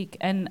this week,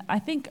 and I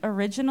think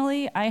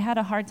originally I had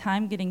a hard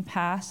time getting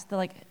past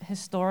the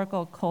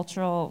historical,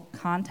 cultural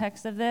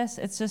context of this.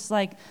 It's just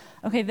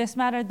okay, this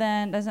mattered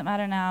then, doesn't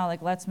matter now,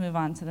 let's move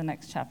on to the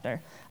next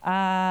chapter.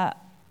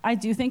 I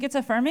do think it's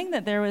affirming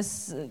that there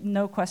was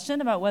no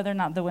question about whether or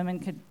not the women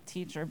could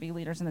teach or be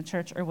leaders in the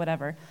church or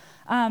whatever.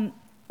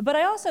 But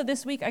I also,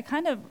 this week, I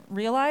kind of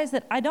realized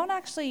that I don't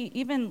actually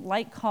even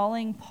like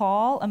calling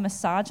Paul a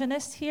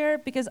misogynist here,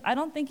 because I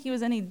don't think he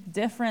was any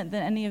different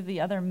than any of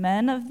the other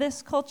men of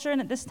this culture and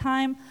at this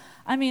time.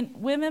 I mean,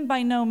 women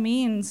by no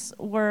means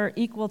were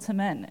equal to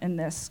men in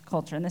this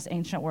culture, in this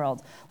ancient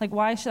world.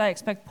 Why should I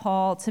expect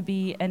Paul to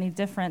be any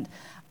different?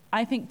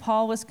 I think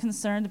Paul was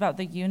concerned about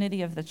the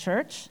unity of the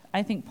church.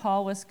 I think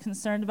Paul was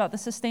concerned about the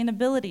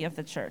sustainability of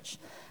the church,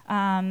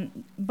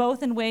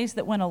 both in ways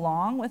that went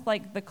along with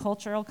the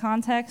cultural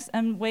context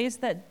and ways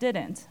that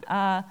didn't.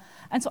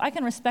 And so I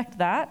can respect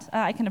that.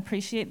 I can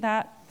appreciate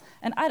that.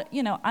 And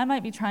I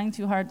might be trying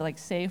too hard to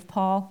save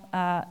Paul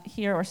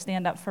here or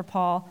stand up for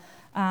Paul.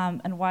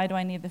 And why do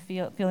I need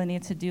feel the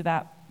need to do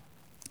that?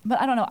 But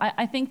I don't know.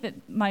 I think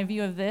that my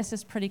view of this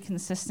is pretty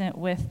consistent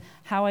with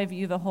how I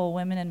view the whole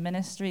women in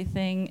ministry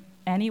thing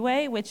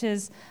anyway, which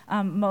is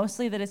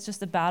mostly that it's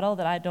just a battle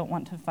that I don't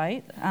want to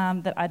fight,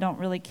 that I don't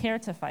really care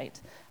to fight.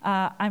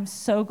 I'm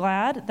so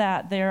glad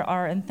that there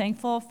are, and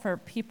thankful for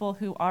people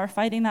who are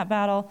fighting that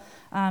battle,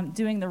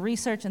 doing the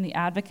research and the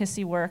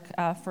advocacy work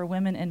for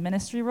women in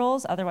ministry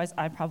roles. Otherwise,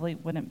 I probably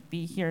wouldn't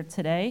be here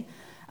today.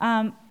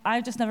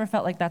 I've just never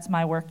felt like that's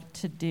my work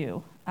to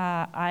do.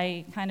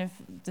 I kind of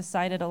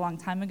decided a long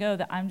time ago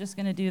that I'm just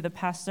going to do the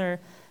pastor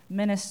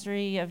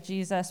ministry of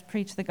Jesus,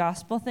 preach the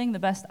gospel thing the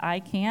best I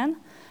can.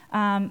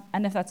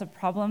 And if that's a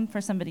problem for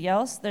somebody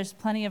else, there's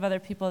plenty of other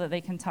people that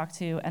they can talk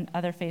to and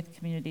other faith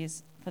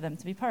communities for them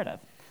to be part of,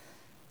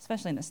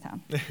 especially in this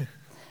town.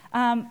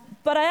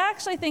 But I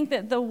actually think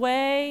that the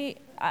way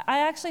I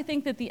actually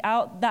think that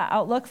that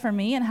outlook for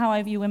me and how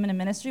I view women in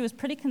ministry was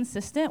pretty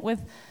consistent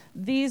with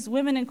these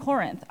women in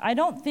Corinth. I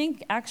don't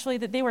think actually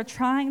that they were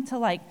trying to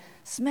like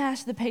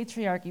smash the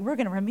patriarchy. We're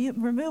going to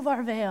remove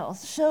our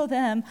veils, show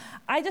them.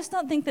 I just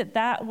don't think that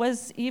that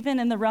was even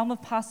in the realm of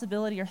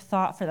possibility or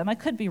thought for them. I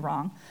could be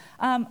wrong.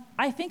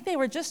 I think they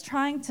were just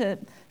trying to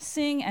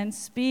sing and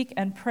speak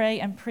and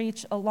pray and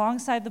preach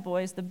alongside the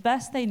boys the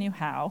best they knew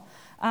how.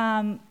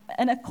 And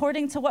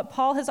according to what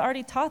Paul has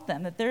already taught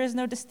them, that there is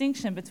no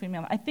distinction between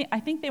men. I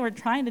think they were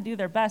trying to do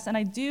their best, and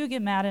I do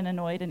get mad and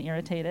annoyed and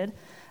irritated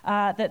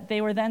that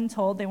they were then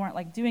told they weren't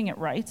like doing it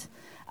right.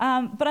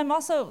 But I'm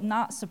also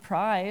not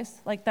surprised.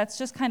 Like that's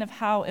just kind of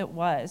how it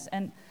was.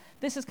 And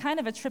this is kind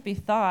of a trippy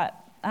thought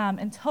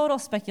and total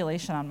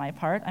speculation on my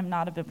part. I'm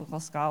not a biblical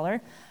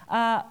scholar.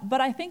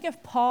 But I think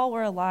if Paul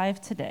were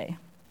alive today,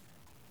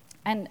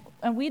 and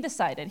we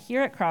decided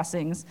here at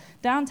Crossings,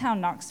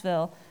 downtown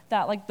Knoxville,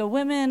 that like the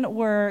women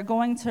were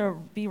going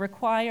to be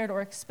required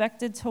or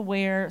expected to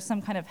wear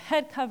some kind of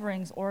head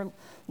coverings or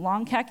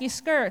long khaki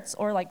skirts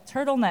or like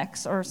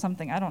turtlenecks or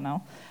something, I don't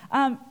know.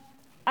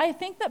 I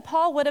think that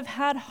Paul would have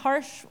had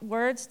harsh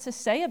words to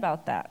say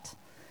about that,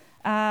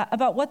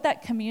 about what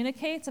that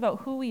communicates,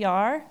 about who we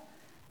are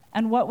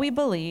and what we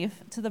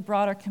believe to the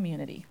broader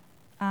community.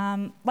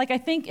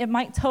 I think it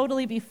might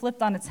totally be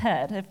flipped on its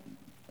head.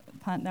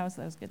 That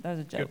was good. That was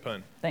a joke. Good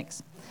pun.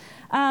 Thanks.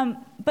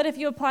 But if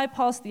you apply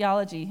Paul's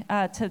theology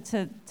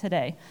to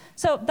today.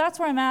 So that's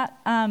where I'm at.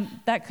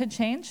 That could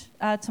change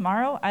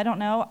tomorrow. I don't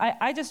know.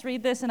 I just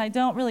read this and I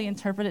don't really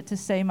interpret it to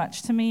say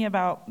much to me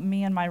about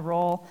me and my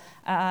role,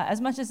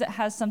 as much as it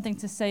has something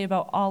to say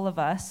about all of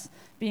us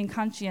being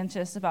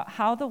conscientious about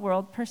how the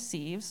world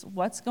perceives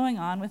what's going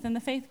on within the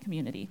faith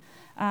community.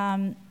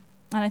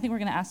 And I think we're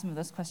going to ask some of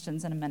those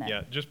questions in a minute.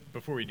 Yeah, just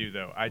before we do,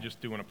 though, I just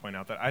do want to point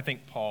out that I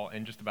think Paul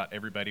and just about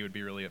everybody would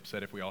be really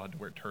upset if we all had to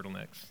wear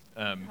turtlenecks.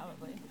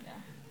 Probably, yeah.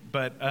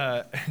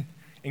 But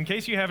in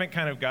case you haven't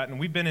kind of gotten,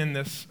 we've been in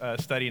this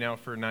study now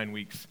for 9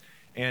 weeks,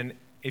 and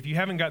if you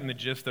haven't gotten the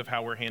gist of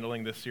how we're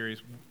handling this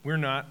series, we're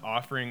not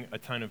offering a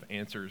ton of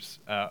answers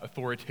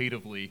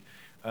authoritatively,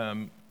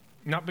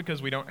 not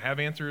because we don't have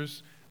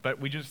answers, but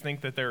we just think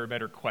that there are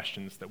better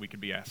questions that we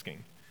could be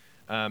asking.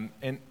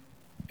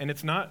 And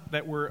it's not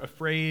that we're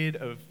afraid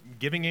of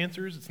giving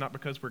answers. It's not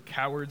because we're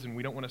cowards and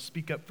we don't want to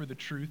speak up for the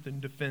truth and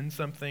defend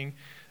something.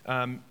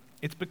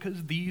 It's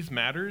because these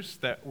matters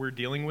that we're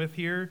dealing with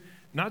here,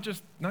 not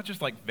just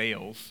like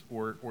veils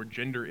or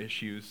gender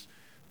issues,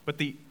 but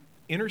the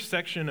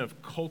intersection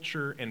of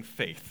culture and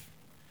faith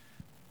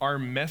are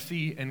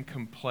messy and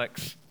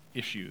complex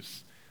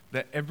issues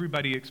that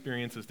everybody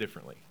experiences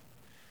differently.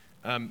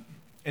 And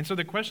so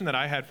the question that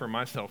I had for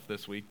myself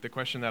this week, the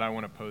question that I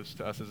want to pose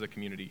to us as a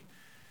community,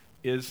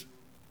 is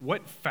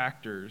what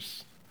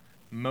factors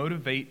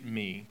motivate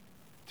me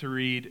to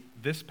read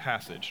this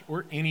passage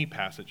or any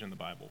passage in the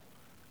Bible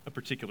a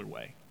particular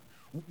way?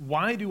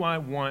 Why do I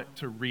want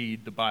to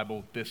read the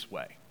Bible this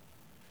way?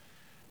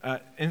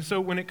 And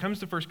so when it comes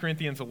to 1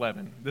 Corinthians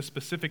 11, the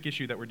specific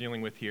issue that we're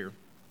dealing with here,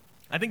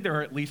 I think there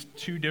are at least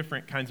two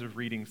different kinds of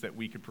readings that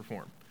we could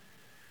perform.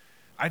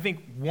 I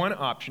think one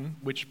option,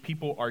 which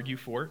people argue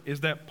for,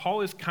 is that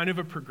Paul is kind of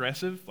a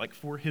progressive, like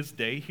for his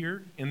day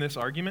here in this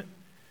argument.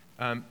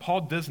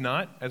 Paul does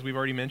not, as we've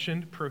already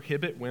mentioned,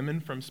 prohibit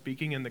women from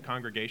speaking in the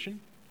congregation.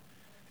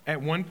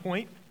 At one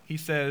point, he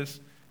says,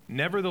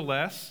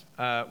 nevertheless,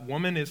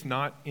 woman is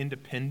not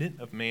independent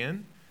of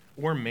man,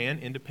 or man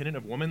independent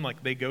of woman.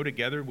 Like they go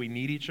together, we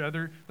need each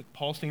other. Like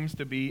Paul seems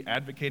to be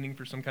advocating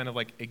for some kind of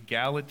like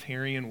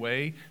egalitarian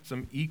way,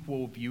 some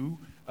equal view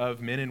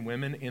of men and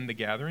women in the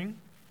gathering.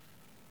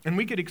 And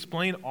we could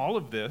explain all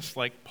of this,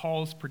 like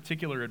Paul's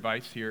particular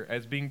advice here,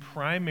 as being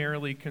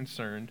primarily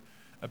concerned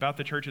about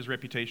the church's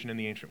reputation in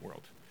the ancient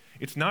world.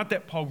 It's not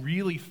that Paul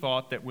really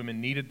thought that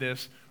women needed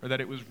this or that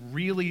it was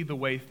really the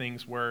way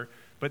things were,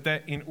 but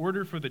that in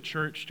order for the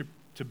church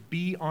to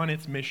be on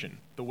its mission,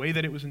 the way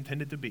that it was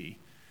intended to be,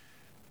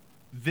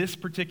 this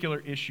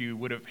particular issue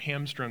would have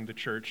hamstrung the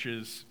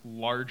church's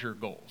larger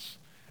goals.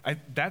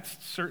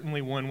 That's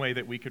certainly one way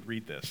that we could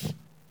read this.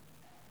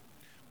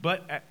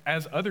 But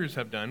as others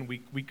have done,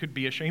 we could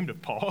be ashamed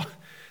of Paul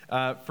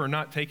for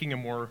not taking a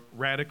more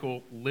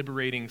radical,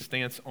 liberating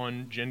stance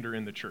on gender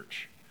in the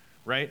church,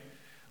 right?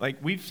 Like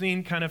we've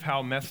seen kind of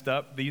how messed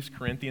up these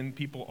Corinthian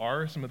people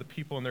are. Some of the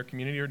people in their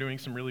community are doing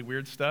some really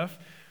weird stuff.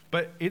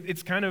 But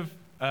it's kind of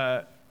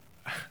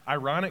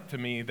ironic to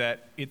me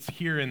that it's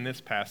here in this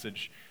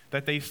passage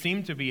that they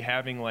seem to be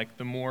having like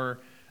the more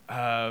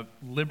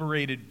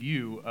liberated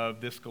view of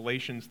this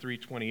Galatians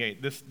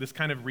 3:28, this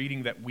kind of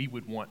reading that we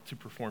would want to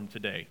perform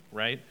today,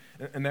 right?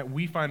 And that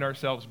we find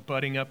ourselves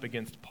butting up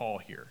against Paul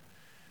here.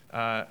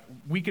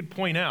 We could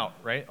point out,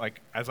 right,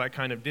 like as I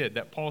kind of did,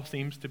 that Paul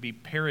seems to be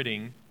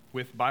parroting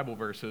with Bible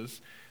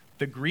verses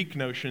the Greek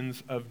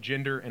notions of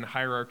gender and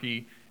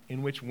hierarchy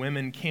in which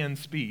women can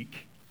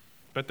speak,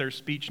 but their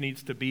speech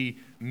needs to be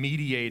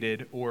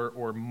mediated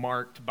or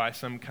marked by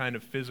some kind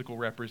of physical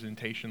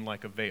representation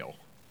like a veil.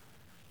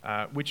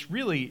 which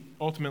really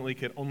ultimately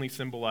could only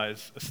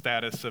symbolize a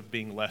status of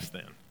being less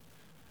than.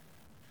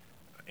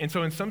 And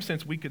so in some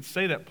sense, we could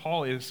say that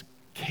Paul is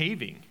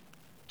caving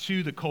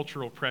to the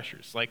cultural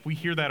pressures. Like we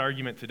hear that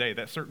argument today,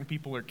 that certain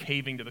people are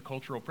caving to the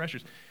cultural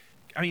pressures.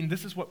 I mean,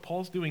 this is what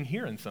Paul's doing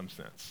here in some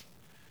sense.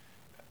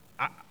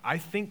 I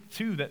think,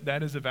 too, that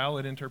that is a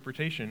valid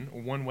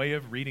interpretation, one way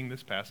of reading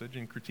this passage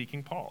and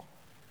critiquing Paul.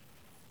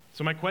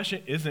 So my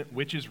question isn't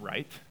which is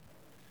right.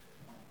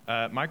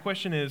 My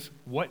question is,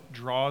 what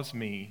draws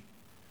me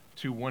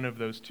to one of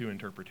those two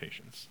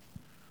interpretations?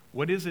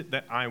 What is it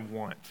that I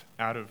want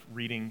out of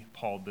reading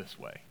Paul this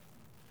way?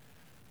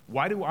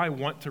 Why do I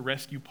want to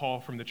rescue Paul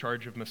from the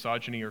charge of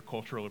misogyny or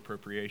cultural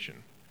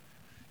appropriation?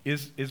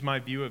 Is my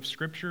view of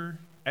Scripture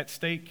at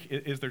stake?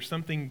 Is there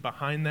something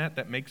behind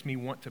that makes me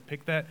want to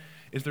pick that?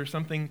 Is there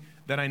something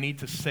that I need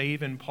to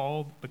save in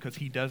Paul because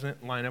he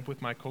doesn't line up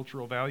with my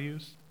cultural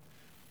values?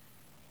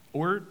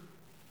 Or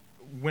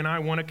when I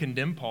want to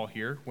condemn Paul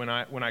here, when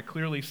I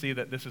clearly see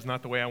that this is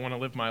not the way I want to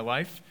live my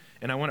life,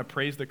 and I want to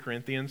praise the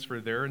Corinthians for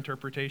their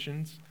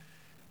interpretations,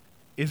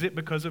 is it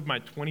because of my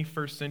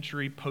 21st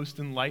century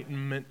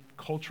post-Enlightenment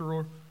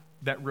culture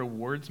that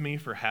rewards me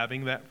for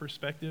having that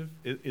perspective?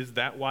 Is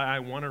that why I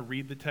want to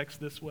read the text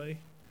this way?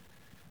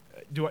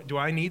 Do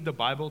I need the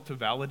Bible to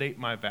validate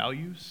my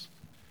values?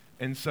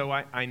 And so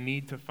I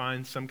need to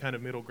find some kind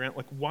of middle ground.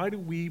 Like, why do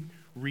we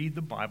read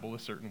the Bible a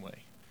certain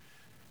way?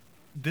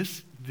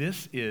 This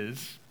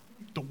is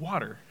the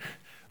water.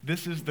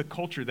 This is the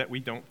culture that we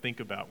don't think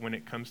about when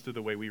it comes to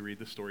the way we read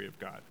the story of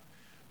God.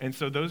 And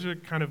so those are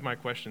kind of my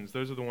questions.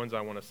 Those are the ones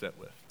I want to sit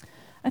with.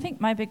 I think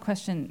my big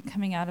question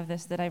coming out of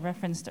this that I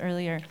referenced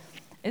earlier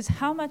is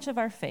how much of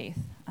our faith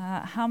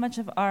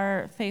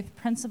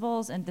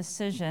principles and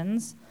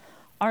decisions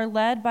are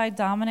led by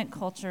dominant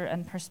culture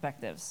and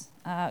perspectives,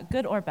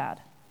 good or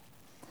bad?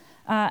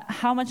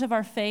 How much of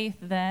our faith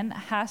then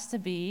has to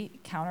be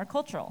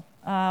countercultural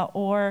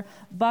or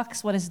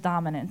bucks what is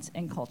dominant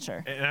in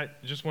culture? And I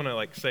just want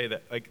to say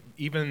that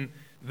even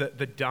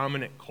the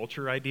dominant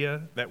culture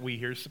idea that we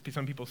hear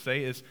some people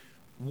say is,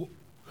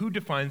 who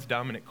defines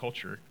dominant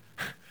culture?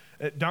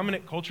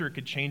 Dominant culture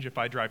could change if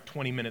I drive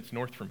 20 minutes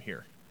north from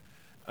here.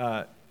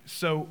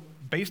 So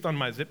based on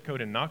my zip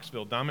code in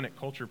Knoxville, dominant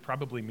culture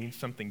probably means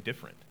something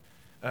different.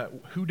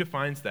 Who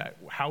defines that?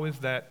 How is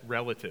that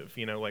relative?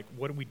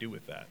 What do we do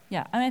with that?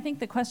 Yeah, I think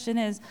the question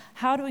is,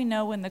 how do we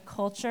know when the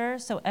culture,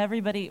 so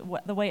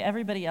the way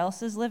everybody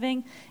else is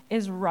living,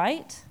 is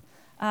right,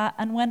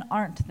 and when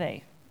aren't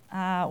they?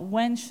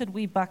 When should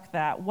we buck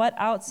that? What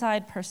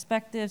outside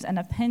perspectives and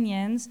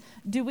opinions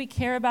do we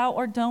care about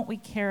or don't we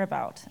care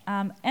about?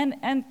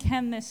 And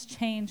can this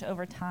change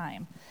over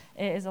time?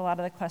 It is a lot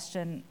of the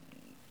question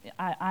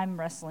I'm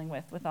wrestling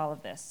with all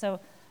of this. So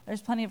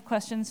there's plenty of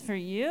questions for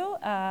you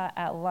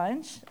at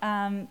lunch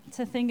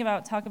to think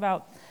about, talk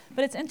about.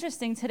 But it's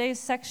interesting, today's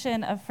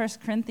section of 1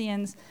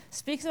 Corinthians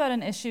speaks about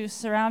an issue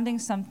surrounding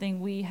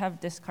something we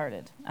have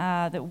discarded,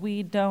 that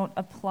we don't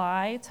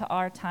apply to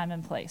our time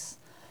and place.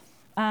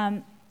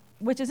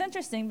 Which is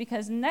interesting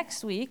because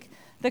next week,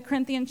 the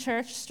Corinthian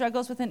church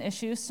struggles with an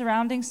issue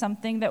surrounding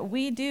something that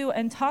we do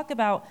and talk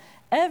about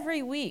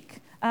every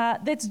week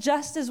that's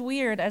just as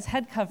weird as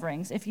head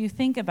coverings, if you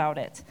think about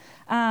it.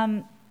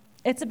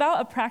 It's about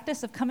a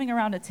practice of coming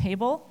around a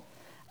table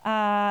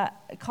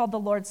called the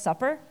Lord's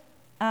Supper,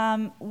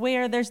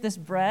 where there's this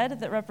bread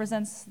that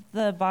represents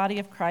the body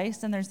of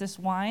Christ, and there's this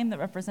wine that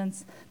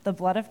represents the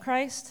blood of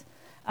Christ.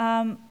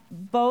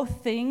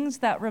 Both things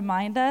that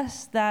remind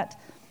us that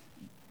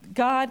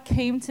God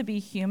came to be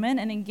human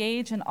and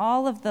engage in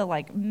all of the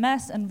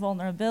mess and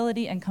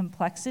vulnerability and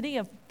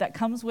complexity that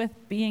comes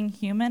with being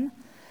human.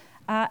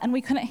 And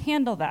we couldn't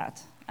handle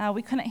that.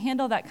 We couldn't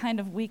handle that kind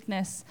of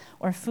weakness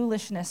or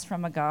foolishness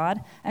from a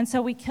God. And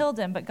so we killed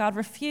him, but God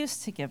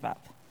refused to give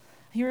up.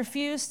 He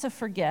refused to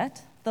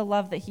forget the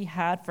love that he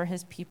had for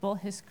his people,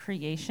 his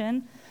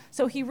creation.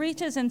 So he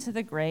reaches into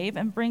the grave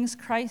and brings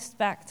Christ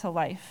back to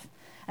life.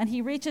 And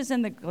he reaches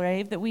in the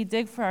grave that we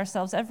dig for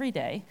ourselves every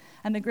day,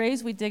 and the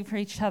graves we dig for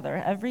each other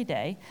every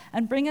day,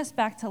 and bring us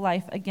back to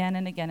life again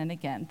and again and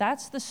again.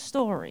 That's the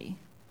story.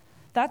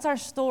 That's our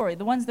story,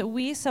 the ones that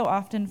we so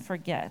often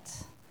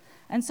forget.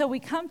 And so we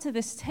come to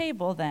this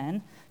table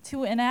then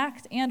to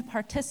enact and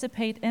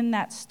participate in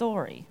that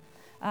story,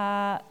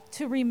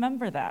 to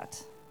remember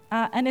that.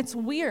 And it's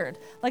weird.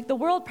 The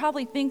world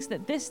probably thinks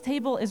that this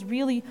table is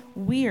really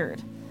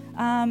weird.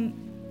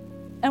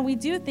 And we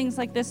do things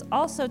like this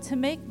also to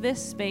make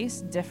this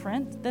space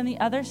different than the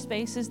other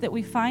spaces that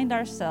we find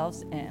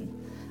ourselves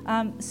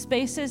in.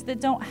 Spaces that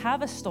don't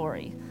have a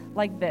story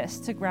like this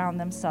to ground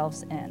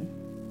themselves in.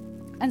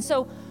 And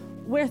so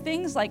where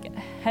things like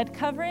head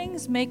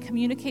coverings may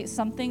communicate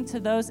something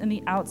to those in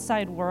the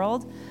outside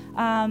world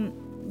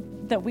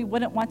that we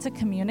wouldn't want to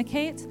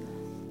communicate,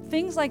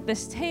 things like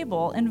this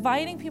table,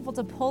 inviting people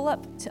to pull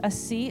up to a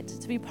seat,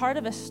 to be part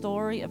of a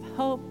story of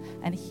hope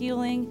and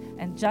healing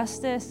and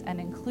justice and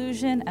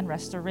inclusion and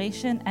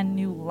restoration and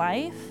new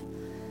life,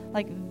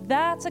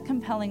 that's a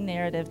compelling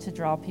narrative to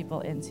draw people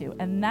into.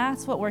 And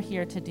that's what we're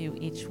here to do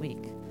each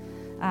week.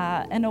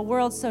 in a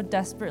world so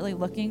desperately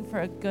looking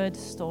for a good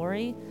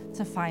story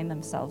to find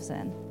themselves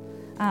in.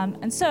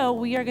 And so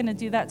we are going to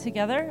do that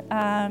together.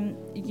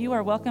 You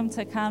are welcome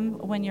to come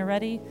when you're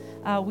ready.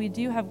 We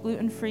do have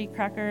gluten-free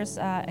crackers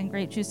and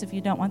grape juice. If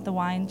you don't want the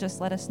wine, just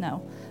let us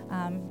know.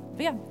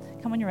 But yeah,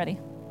 come when you're ready.